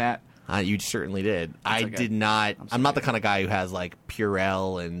recently, Matt. of. You certainly did. I okay. did not. I'm I'm not sorry. the kind of guy who has like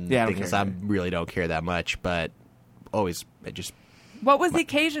Purell and Yeah, I don't things. care I either. really don't care that much, but always it just What was the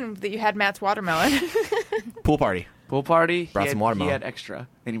occasion that you had Matt's watermelon? pool party. Pool party. Brought he some had, watermelon. He had extra,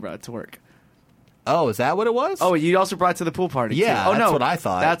 and he brought it to work. Oh, is that what it was? Oh, you also brought it to the pool party. Yeah, too. Oh, that's no, what I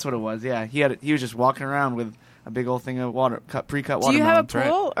thought. That's what it was. Yeah, he was just walking around with a big old thing of pre-cut watermelon. Do you have a right.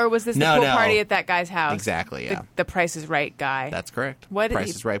 pool, or was this the No, pool no. party at that guy's house? Exactly, yeah. The Price is Right guy. That's correct. What did Price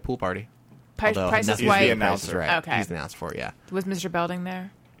he- is Right pool party. Price Although Price is nothing- He's the Right. announcer. Price is Right. Okay. He's the announcer for it, yeah. Was Mr. Belding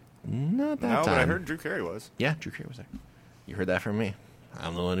there? Not that No, time. but I heard Drew Carey was. Yeah, Drew Carey was there. You heard that from me.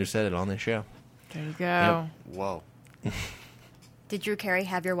 I'm the one who said it on this show. There you go. Whoa. Did Drew Carey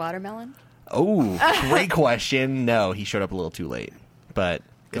have your watermelon? Oh, great question. No, he showed up a little too late. But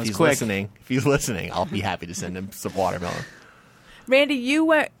if Goes he's quick. listening, I'll be happy to send him some watermelon. Randy, you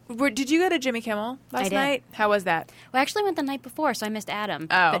went. Did you go to Jimmy Kimmel last I did. night? How was that? Well, I actually went the night before, so I missed Adam.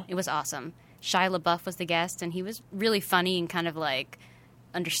 Oh. But it was awesome. Shia LaBeouf was the guest, and he was really funny and kind of like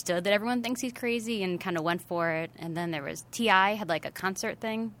understood that everyone thinks he's crazy and kind of went for it. And then there was T.I. had like a concert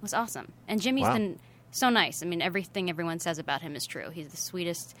thing. It was awesome. And Jimmy's Wow. been so nice. I mean, everything everyone says about him is true. He's the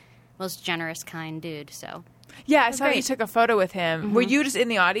sweetest, most generous, kind dude. So Yeah, I was saw you great. took a photo with him. Were you just in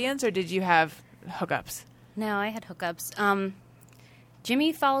the audience, or did you have hookups? no, I had hookups.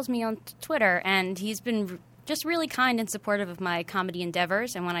 Jimmy follows me on Twitter, and he's been just really kind and supportive of my comedy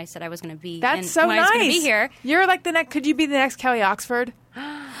endeavors. And when I said I was going to be, That's so when nice. I was going to be here, You're like the next. Could you be the next Kelly Oxford?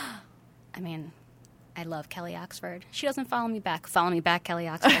 I mean, I love Kelly Oxford. She doesn't follow me back. Follow me back, Kelly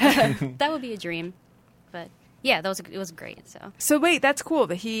Oxford. That would be a dream. But yeah, it was great. So wait, that's cool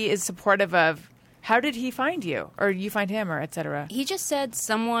that he is supportive of. How did he find you, or you find him, or etc.? He just said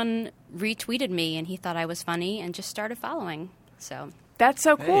someone retweeted me, and he thought I was funny, and just started following. So That's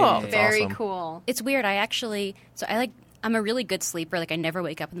so cool. Hey. Very awesome. cool. it's weird. I'm a really good sleeper. Like I never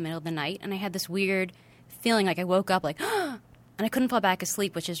wake up in the middle of the night, and I had this weird feeling like I woke up like, and I couldn't fall back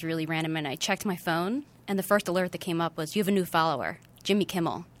asleep, which is really random. And I checked my phone, and the first alert that came up was, "You have a new follower, Jimmy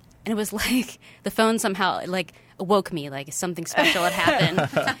Kimmel." And it was like the phone somehow like awoke me, like something special had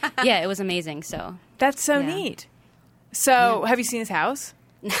happened. Yeah, it was amazing. So That's so Yeah. neat. So have you seen his house?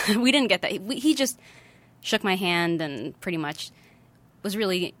 we didn't get that. He just shook my hand and pretty much was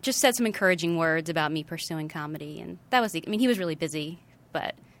really just said some encouraging words about me pursuing comedy, and that was. I mean, he was really busy,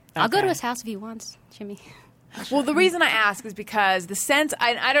 but I'll go Okay. to his house if he wants, Jimmy. Well, the reason I ask is because the sense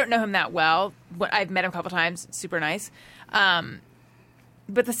I don't know him that well. I've met him a couple times. Super nice.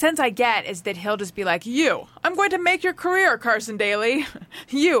 But the sense I get is that he'll just be like, "You, I'm going to make your career, Carson Daly.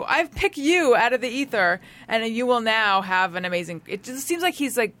 You, I've picked you out of the ether, and you will now have an amazing." It just seems like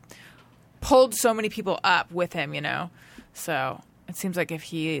he's like pulled so many people up with him, you know. So it seems like if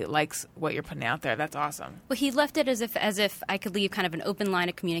he likes what you're putting out there, that's awesome. Well, he left it as if I could leave kind of an open line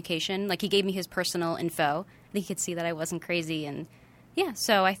of communication. Like he gave me his personal info. I think he could see that I wasn't crazy, and yeah.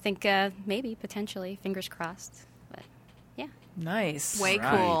 So I think maybe potentially, fingers crossed. But yeah, Nice. Way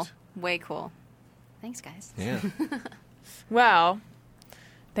Right. cool. Way cool. thanks, guys. Yeah. Well,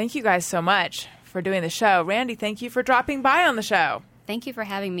 thank you guys so much for doing the show. Randy, thank you for dropping by on the show. Thank you for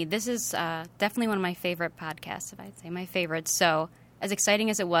having me. This is definitely one of my favorite podcasts, if I'd say my favorite. So, as exciting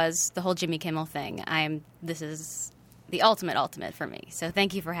as it was, the whole Jimmy Kimmel thing, this is the ultimate for me. So,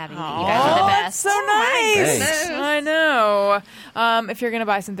 thank you for having me. You guys are the best. So nice. Thanks. I know. If you're going to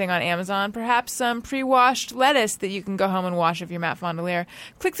buy something on Amazon, perhaps some pre-washed lettuce that you can go home and wash if you're Matt Fondelier,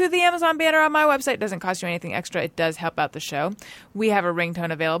 click through the Amazon banner on my website. It doesn't cost you anything extra. It does help out the show. We have a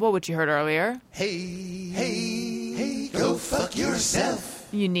ringtone available, which you heard earlier. Hey, go fuck yourself.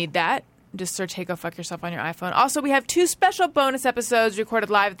 You need that. Just search Hey Go Fuck Yourself on your iPhone. Also, we have 2 special bonus episodes recorded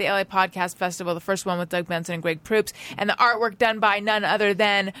live at the LA Podcast Festival. The first one with Doug Benson and Greg Proops, and the artwork done by none other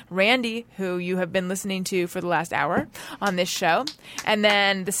than Randy, who you have been listening to for the last hour on this show. And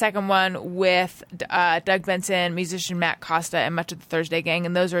then the second one with Doug Benson, musician Matt Costa, and much of the Thursday Gang.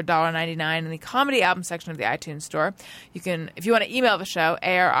 And those are $1.99 in the comedy album section of the iTunes store. You can, if you want to email the show,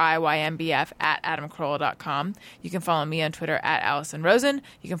 ariYmbf@adamcarolla.com. You can follow me on Twitter at Allison Rosen.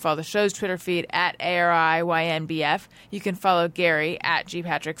 You can follow the show's Twitter feed at ariYNBF. You can follow Gary at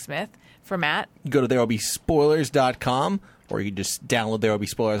GPatrickSmith. For Matt, Go to therewillbespoilers.com, or you can just download There Will Be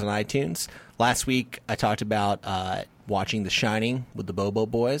Spoilers on iTunes. Last week, I talked about watching The Shining with the Bobo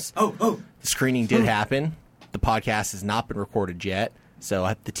Boys. The screening did happen. The podcast has not been recorded yet, so I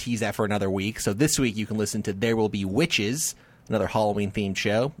have to tease that for another week. So this week, you can listen to There Will Be Witches, another Halloween-themed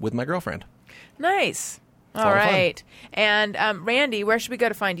show with my girlfriend. nice. a All lot of fun. right. And Randy, where should we go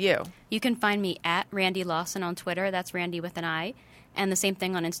to find you? You can find me at Randy Lawson on Twitter. That's Randy with an I. And the same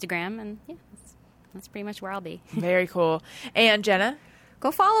thing on Instagram. And yeah, that's pretty much where I'll be. Very cool. And Jenna?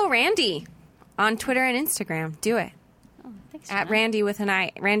 Go follow Randy on Twitter and Instagram. Do it. Oh, thanks. At Jenna. Randy with an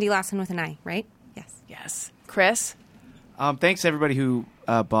I. Randy Lawson with an I, right? Yes. Yes. Chris? Thanks everybody who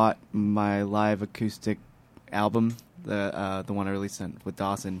bought my live acoustic album the one I released with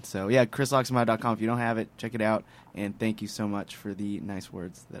Dawson. So yeah, chrislocksmile.com. If you don't have it, check it out. And thank you so much for the nice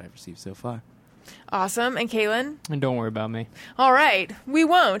words that I've received so far. Awesome. And Kaylin? And don't worry about me. All right. We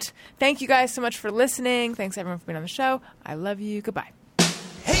won't. Thank you guys so much for listening. Thanks everyone for being on the show. I love you. Goodbye.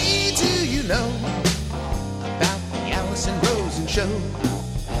 Hey, do you know about the Allison Rosen show?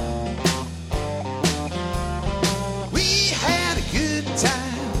 We had a good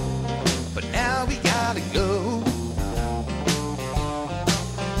time, but now we gotta go.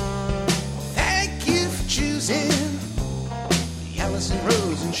 Thank you for choosing the Allison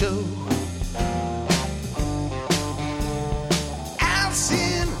Rosen show.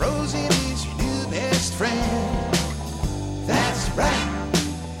 Allison Rosen is your new best friend. That's right.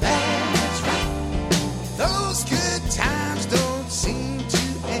 Those good times don't seem to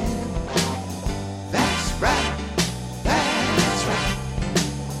end. That's right. That's right.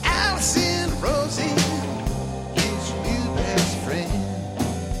 Allison Rosen is your new best friend.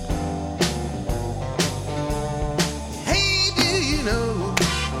 Hey, do you know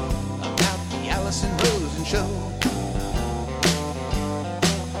about the Allison Rosen show?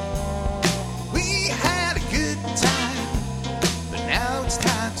 We had a good time, but now it's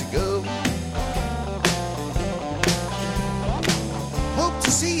time to go. Hope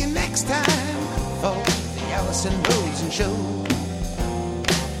to see you next time for the Allison Rosen show.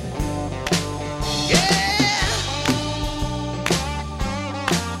 Yeah!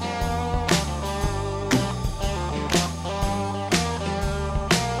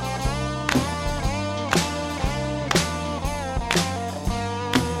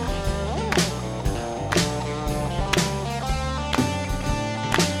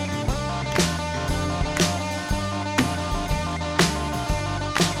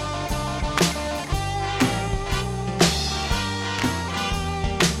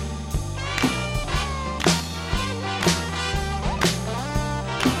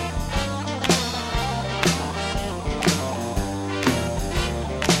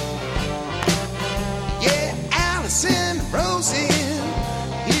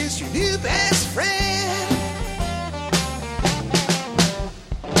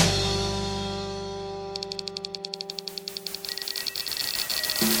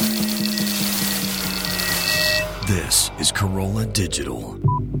 This is Corolla Digital.